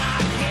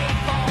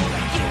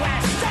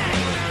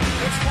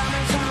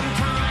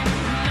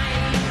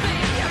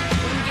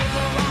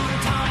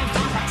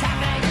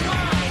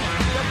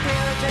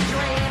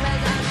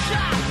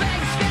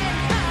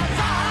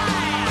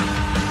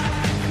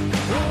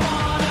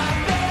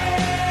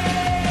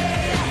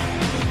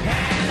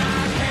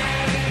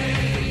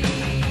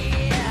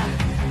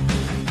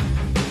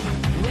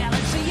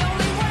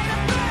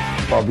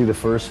 I'll be the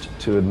first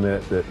to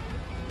admit that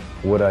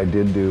what I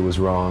did do was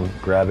wrong.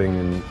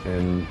 Grabbing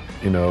and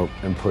you know,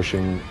 and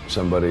pushing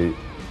somebody,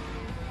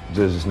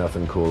 there's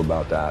nothing cool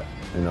about that.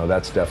 You know,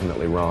 that's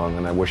definitely wrong,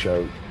 and I wish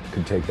I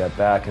could take that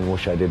back and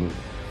wish I didn't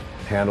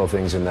handle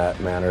things in that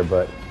manner,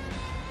 but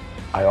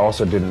I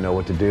also didn't know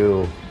what to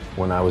do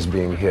when I was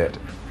being hit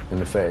in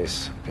the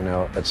face. You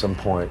know, at some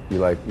point you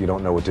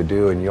don't know what to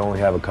do and you only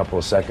have a couple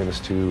of seconds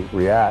to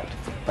react.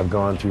 I've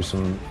gone through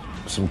some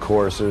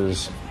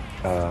courses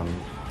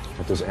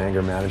with this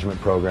anger management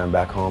program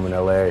back home in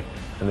LA,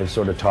 and they've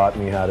sort of taught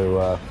me how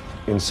to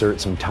insert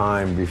some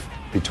time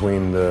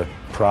between the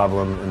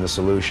problem and the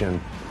solution,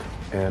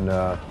 and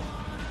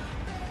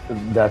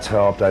that's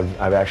helped.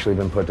 I've actually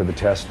been put to the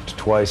test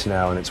twice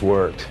now, and it's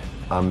worked.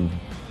 I'm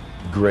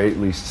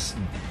greatly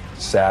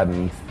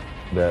saddened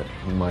that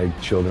my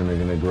children are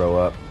going to grow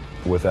up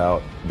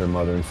without their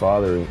mother and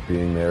father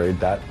being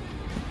married. That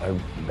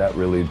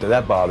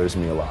bothers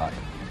me a lot.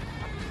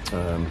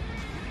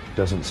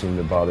 Doesn't seem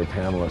to bother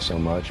Pamela so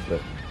much,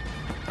 but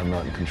I'm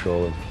not in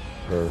control of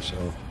her,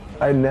 so.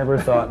 I never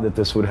thought that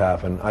this would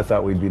happen. I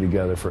thought we'd be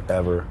together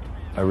forever.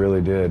 I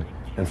really did.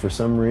 And for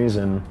some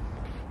reason,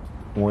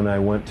 when I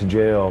went to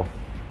jail,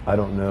 I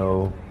don't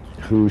know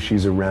who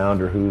she's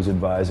around or who's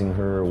advising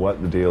her or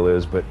what the deal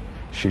is, but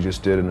she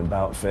just did an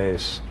about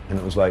face, and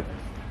it was like,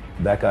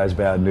 that guy's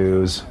bad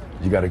news,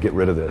 you got to get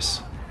rid of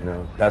this. You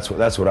know, that's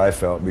what I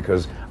felt,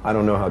 because I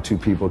don't know how two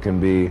people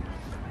can be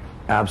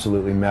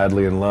absolutely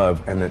madly in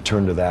love and it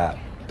turned to that.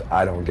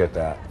 I don't get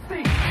that.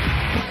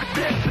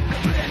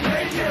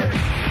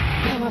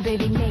 Come on,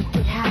 baby, make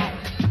it hot.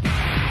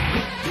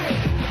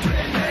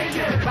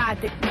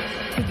 Ride it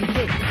till you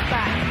hit the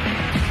spot.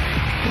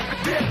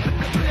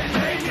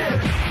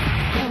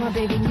 Come on,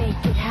 baby,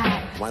 make it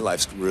hot. My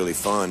life's really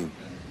fun.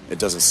 It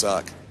doesn't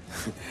suck.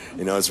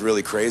 You know, it's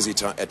really crazy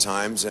at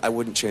times. I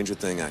wouldn't change a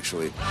thing,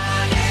 actually.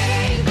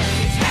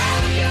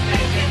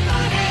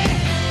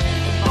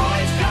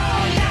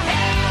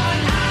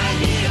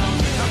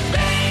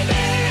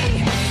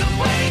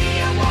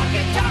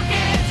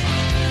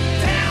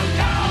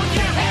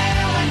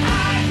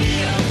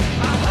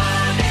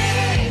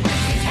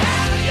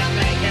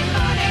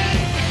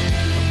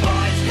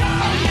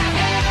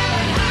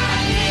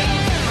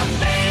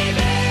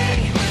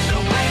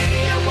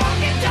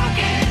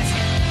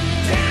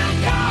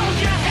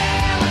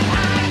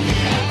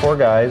 Four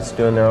guys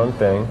doing their own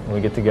thing. We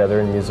get together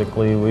and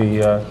musically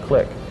we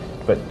click.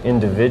 But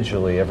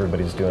individually,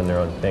 everybody's doing their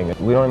own thing.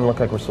 We don't even look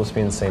like we're supposed to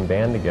be in the same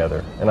band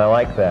together. And I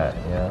like that,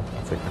 yeah.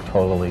 It's like we're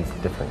totally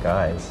different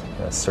guys.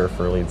 A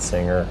surfer lead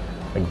singer,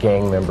 a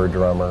gang member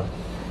drummer,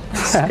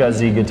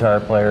 scuzzy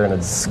guitar player, and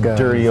a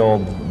dirty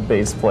old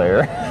bass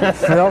player.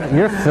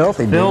 You're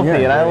filthy, dude. Filthy, Yeah,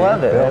 and I yeah,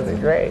 love it. filthy. That's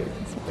great.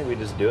 Maybe we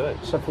just do it.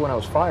 Except for when I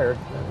was fired.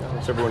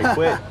 Except for when he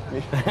quit.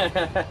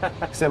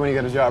 Except when you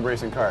got a job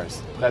racing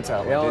cars. That's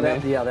how it went,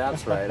 didn't it? Yeah,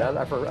 that's right.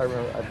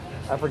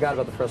 I forgot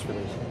about the press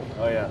release.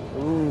 Oh, yeah.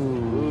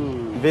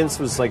 Ooh. Vince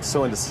was like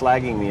so into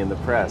slagging me in the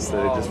press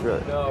that it just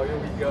really... No, here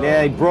we go.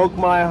 Yeah, he broke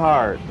my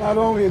heart. Not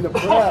only in the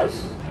press.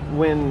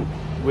 When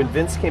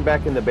Vince came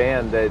back in the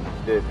band, that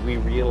we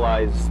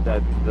realized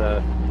that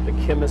the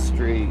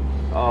chemistry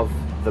of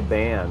the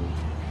band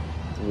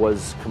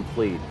was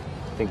complete.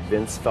 I think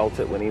Vince felt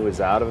it when he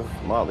was out of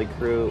Motley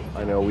Crue.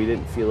 I know we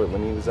didn't feel it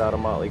when he was out of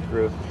Motley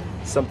Crue.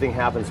 Something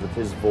happens with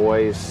his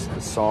voice,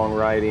 the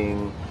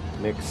songwriting,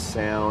 mixed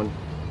sound,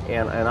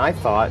 and I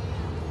thought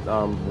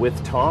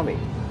with Tommy,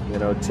 you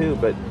know, too.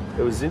 But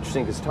it was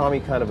interesting because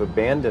Tommy kind of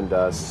abandoned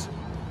us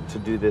to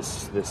do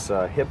this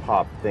hip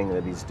hop thing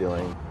that he's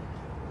doing.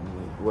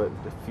 A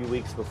few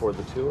weeks before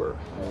the tour,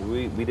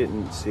 we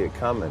didn't see it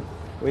coming.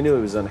 We knew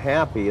he was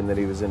unhappy and that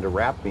he was into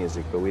rap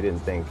music, but we didn't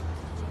think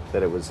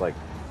that it was like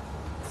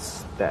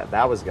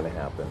that was going to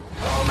happen.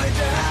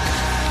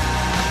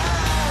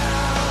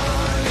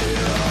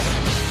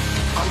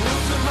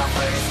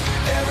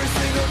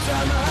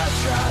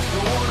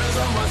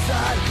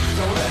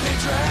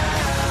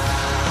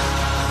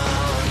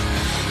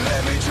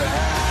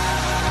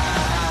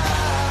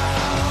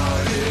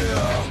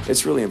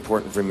 It's really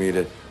important for me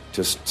to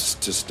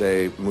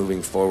stay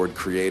moving forward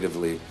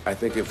creatively. I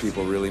think if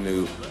people really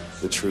knew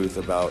the truth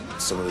about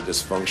some of the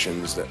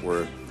dysfunctions that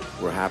were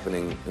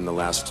happening in the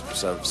last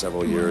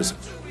several years,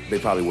 they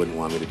probably wouldn't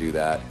want me to do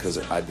that because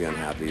I'd be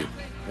unhappy.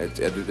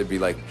 It'd be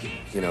like,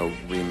 you know,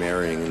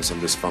 remarrying in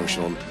some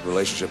dysfunctional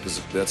relationship,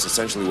 because that's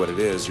essentially what it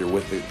is. You're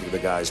with the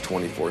guys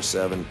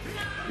 24/7.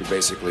 You're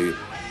basically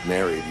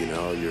married, you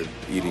know. You're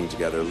eating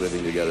together,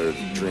 living together,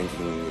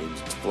 drinking,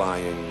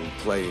 flying,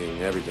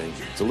 playing, everything.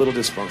 It's a little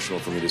dysfunctional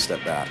for me to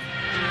step back.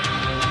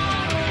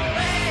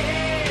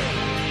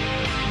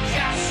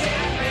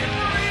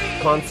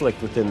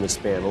 Conflict within this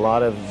band, a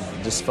lot of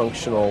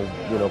dysfunctional,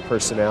 you know,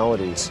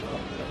 personalities.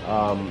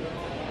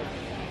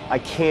 I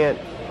can't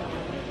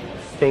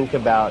think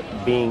about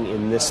being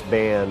in this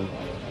band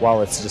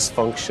while it's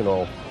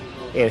dysfunctional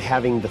and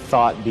having the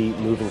thought be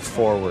moving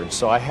forward.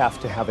 So I have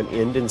to have an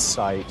end in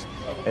sight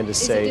and to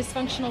say... Is it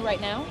dysfunctional right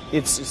now?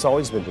 It's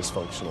always been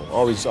dysfunctional.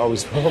 Always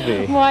will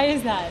be. Why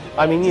is that?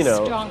 I mean, you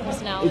know... Strong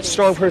personalities. It's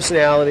strong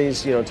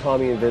personalities. You know,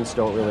 Tommy and Vince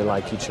don't really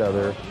like each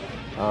other.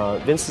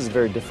 Vince is a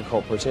very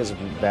difficult person. He has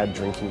a bad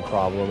drinking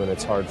problem, and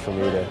it's hard for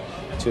me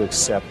to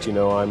accept. You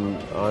know, I'm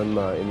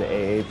in the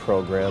AA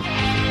program.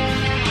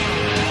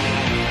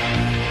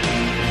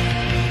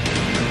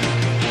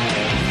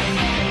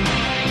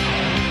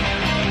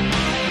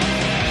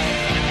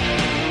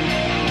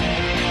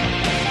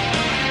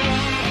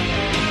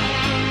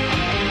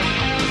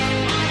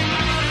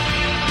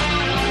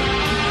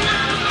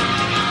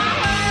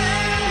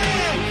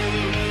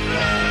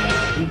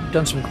 We've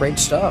done some great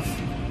stuff,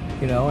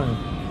 you know, and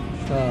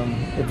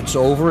if it's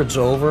over, it's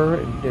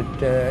over.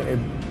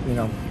 You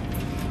know,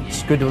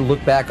 it's good to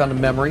look back on the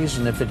memories,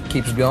 and if it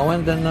keeps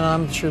going, then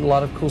I'm sure a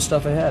lot of cool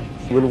stuff ahead.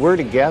 When we're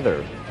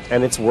together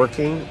and it's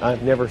working,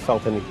 I've never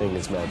felt anything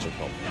as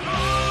magical.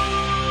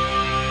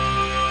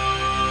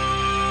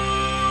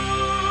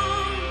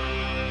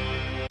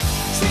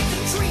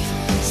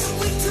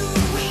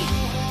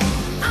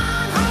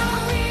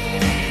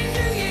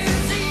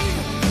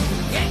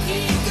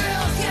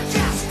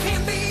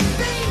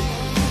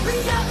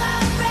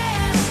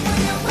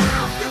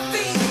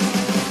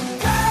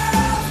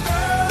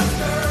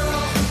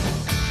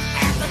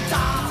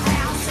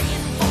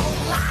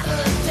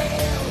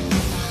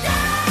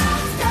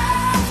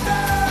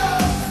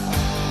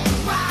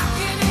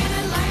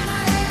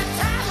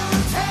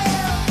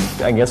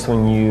 I guess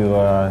when you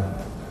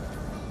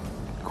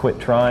quit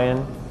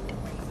trying,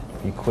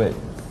 you quit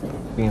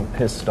being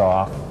pissed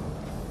off,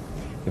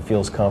 it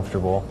feels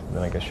comfortable,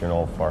 then I guess you're an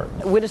old fart.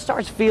 When it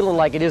starts feeling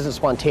like it isn't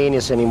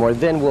spontaneous anymore,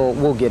 then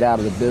we'll get out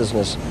of the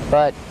business.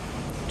 But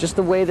just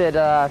the way that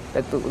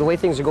the way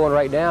things are going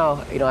right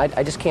now, you know,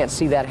 I just can't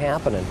see that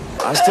happening.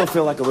 I still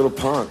feel like a little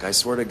punk, I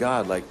swear to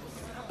God. Like,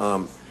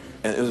 and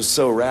it was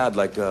so rad.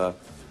 Like, I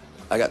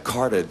got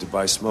carded to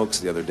buy smokes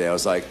the other day. I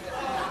was like,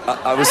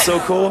 I was so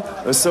cool.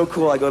 It was so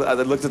cool. I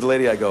looked at the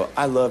lady. I go,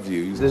 I love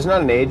you. There's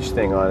not an age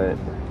thing on it,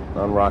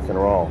 on rock and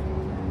roll.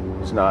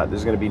 There's not.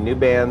 There's going to be new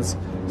bands.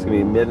 There's going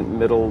to be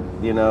middle,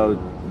 you know,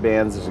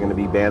 bands. There's going to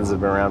be bands that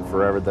have been around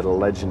forever that are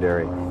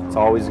legendary. It's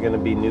always going to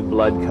be new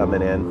blood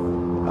coming in,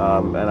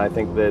 and I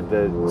think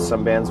that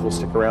some bands will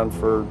stick around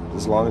for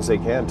as long as they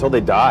can until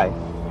they die.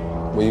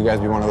 Will you guys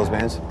be one of those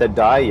bands? That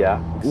die, yeah.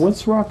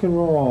 What's rock and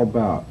roll all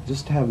about?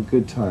 Just to have a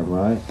good time,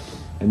 right?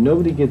 And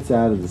nobody gets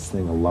out of this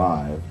thing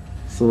alive.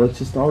 So let's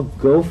just all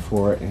go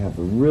for it and have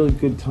a really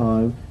good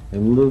time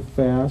and live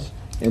fast.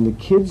 And the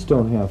kids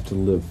don't have to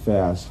live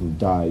fast and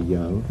die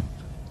young.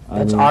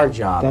 That's our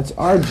job. That's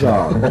our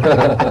job.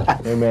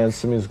 Hey man,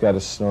 somebody's got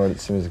to snort it,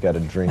 somebody's got to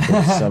drink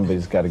it,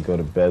 somebody's got to go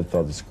to bed with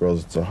all these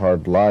girls. It's a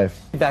hard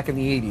life. Back in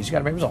the 80s, you got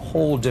to remember, it was a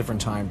whole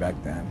different time back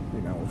then.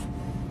 You know,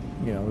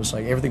 You know, it was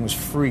like everything was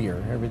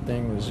freer.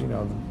 Everything was, you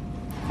know,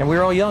 and we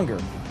were all younger,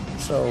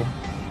 so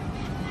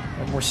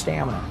had more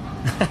stamina.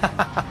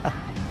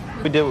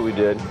 We did what we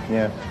did.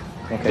 Yeah.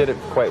 Okay. Did it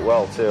quite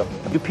well, too.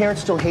 Do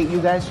parents still hate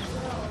you guys?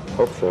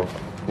 Hope so.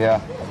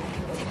 Yeah.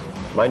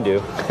 Mine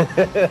do.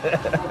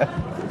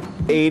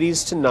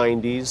 80s to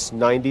 90s,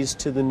 90s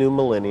to the new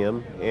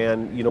millennium,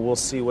 and, you know, we'll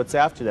see what's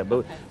after that.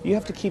 But you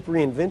have to keep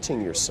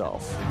reinventing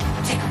yourself.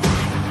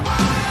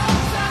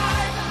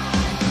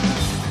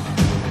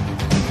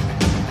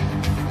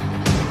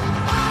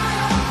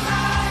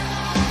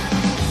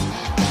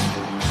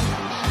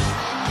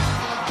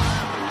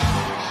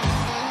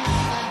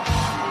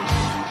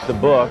 The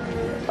book,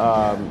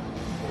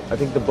 I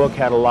think the book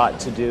had a lot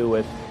to do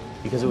with,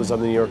 because it was on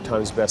the New York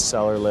Times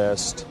bestseller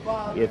list.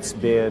 It's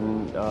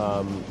been,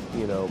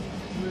 you know,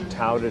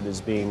 touted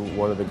as being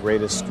one of the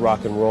greatest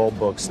rock and roll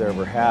books there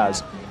ever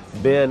has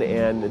been,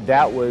 and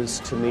that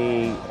was, to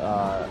me,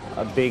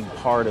 a big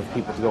part of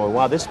people going,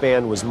 wow, this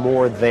band was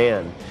more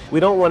than. We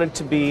don't want it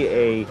to be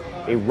a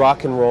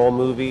rock and roll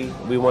movie.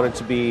 We want it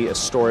to be a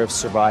story of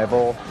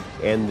survival,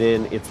 and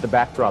then the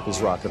backdrop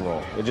is rock and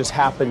roll. It just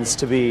happens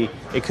to be,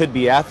 it could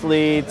be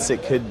athletes,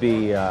 it could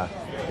be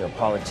you know,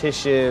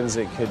 politicians,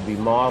 it could be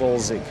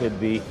models, it could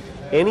be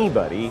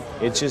anybody.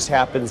 It just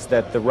happens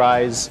that the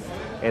rise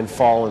and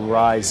fall and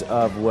rise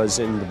of was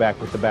in the back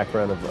with the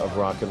background of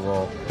rock and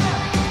roll.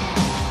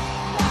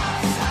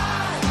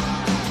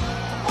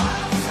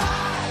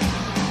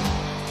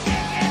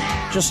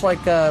 Just like,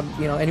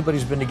 you know,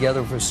 anybody's been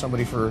together with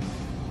somebody for,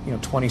 you know,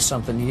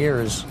 20-something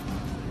years,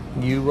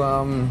 you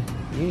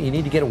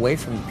need to get away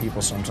from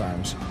people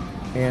sometimes.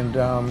 And,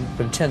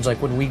 but it tends,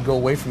 like when we go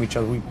away from each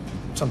other, we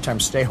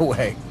sometimes stay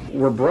away.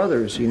 We're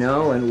brothers, you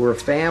know, and we're a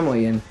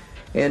family, and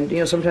you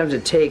know, sometimes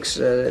it takes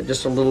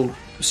just a little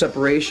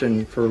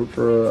separation for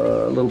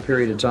a little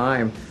period of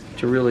time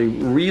to really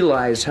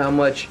realize how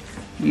much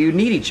you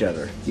need each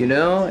other, you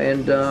know,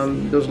 and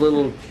those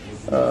little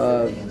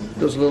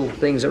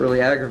things that really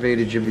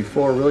aggravated you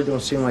before really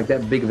don't seem like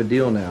that big of a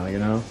deal now, you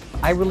know.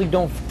 I really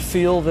don't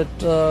feel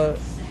that,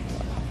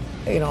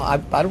 you know, I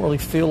don't really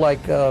feel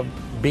like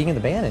being in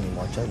the band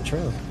anymore, to tell you the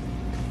truth.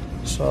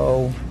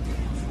 So,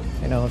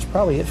 you know, it's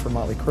probably it for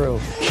Motley Crue.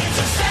 It's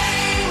the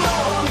same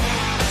old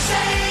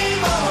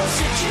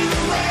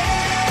situation.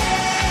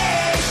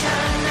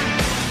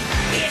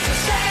 It's the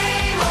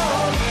same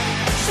old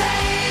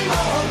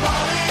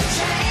ball and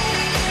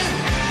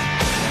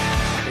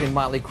chain. In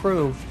Motley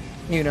Crue,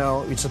 you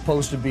know, it's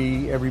supposed to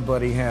be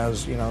everybody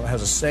has, you know,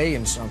 has a say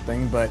in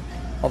something, but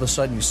all of a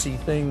sudden you see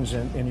things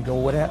and you go,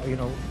 what happened, you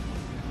know,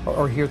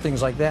 or hear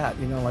things like that,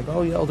 you know, like,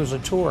 oh yeah, oh, there's a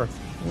tour.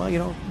 Well, you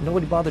know,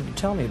 nobody bothered to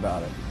tell me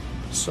about it.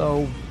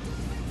 So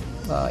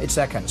it's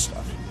that kind of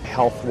stuff.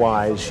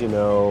 Health-wise, you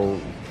know,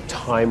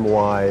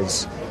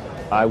 time-wise,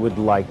 I would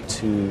like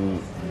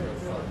to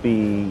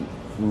be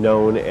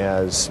known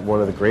as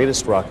one of the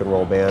greatest rock and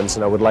roll bands,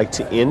 and I would like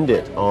to end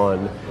it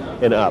on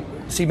an up.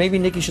 See, maybe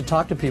Nicky should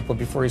talk to people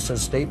before he says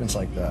statements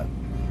like that.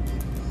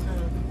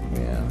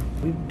 Yeah,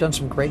 we've done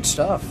some great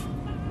stuff,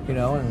 you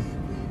know, and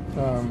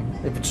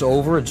if it's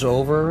over, it's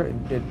over.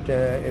 You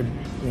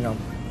know,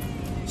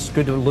 it's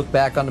good to look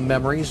back on the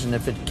memories, and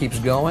if it keeps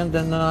going,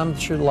 then I'm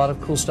sure a lot of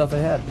cool stuff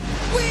ahead.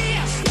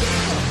 We're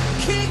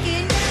still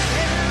kicking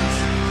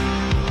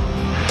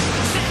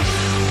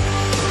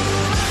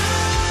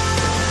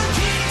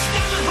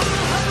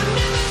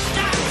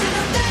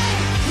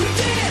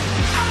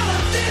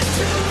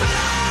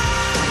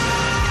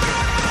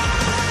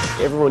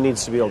Everyone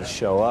needs to be able to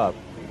show up,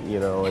 you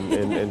know,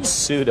 and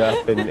suit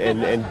up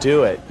and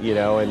do it, you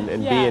know,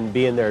 and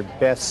be in their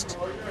best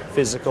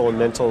physical and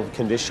mental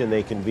condition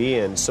they can be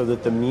in, so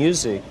that the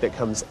music that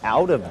comes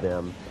out of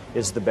them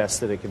is the best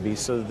that it can be,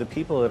 so that the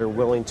people that are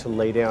willing to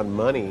lay down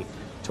money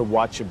to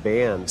watch a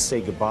band say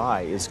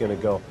goodbye is going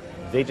to go,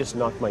 they just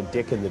knocked my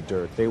dick in the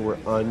dirt. They were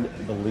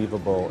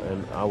unbelievable,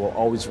 and I will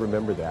always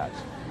remember that.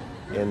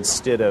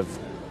 Instead of,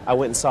 I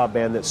went and saw a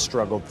band that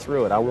struggled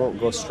through it. I won't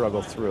go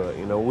struggle through it.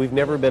 You know, we've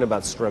never been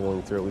about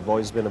struggling through it. We've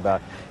always been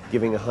about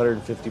giving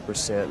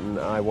 150%, and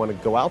I want to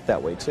go out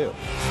that way too.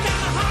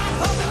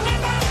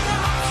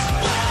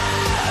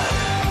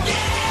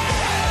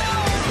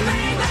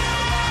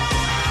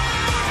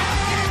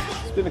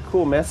 It's been a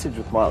cool message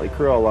with Motley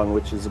Crue all along,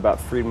 which is about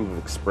freedom of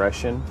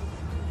expression.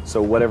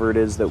 So whatever it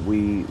is that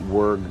we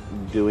were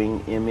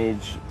doing,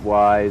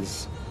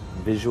 image-wise,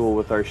 visual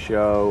with our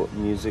show,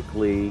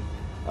 musically,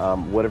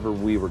 whatever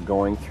we were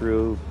going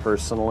through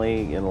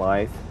personally in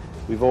life,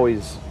 we've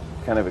always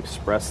kind of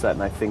expressed that,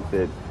 and I think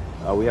that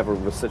we have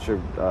such a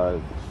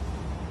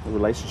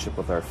relationship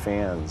with our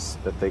fans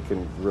that they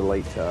can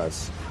relate to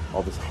us.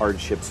 All the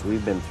hardships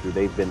we've been through,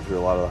 they've been through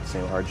a lot of the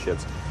same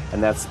hardships,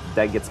 and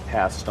that gets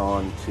passed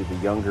on to the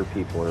younger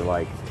people. Are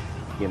like,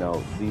 you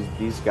know,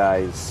 these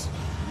guys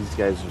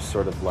are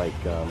sort of like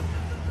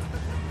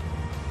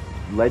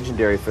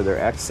legendary for their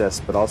excess,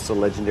 but also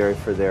legendary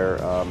for their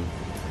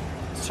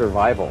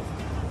survival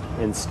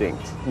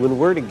instinct. When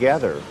we're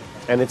together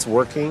and it's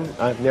working,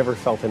 I've never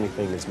felt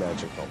anything as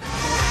magical.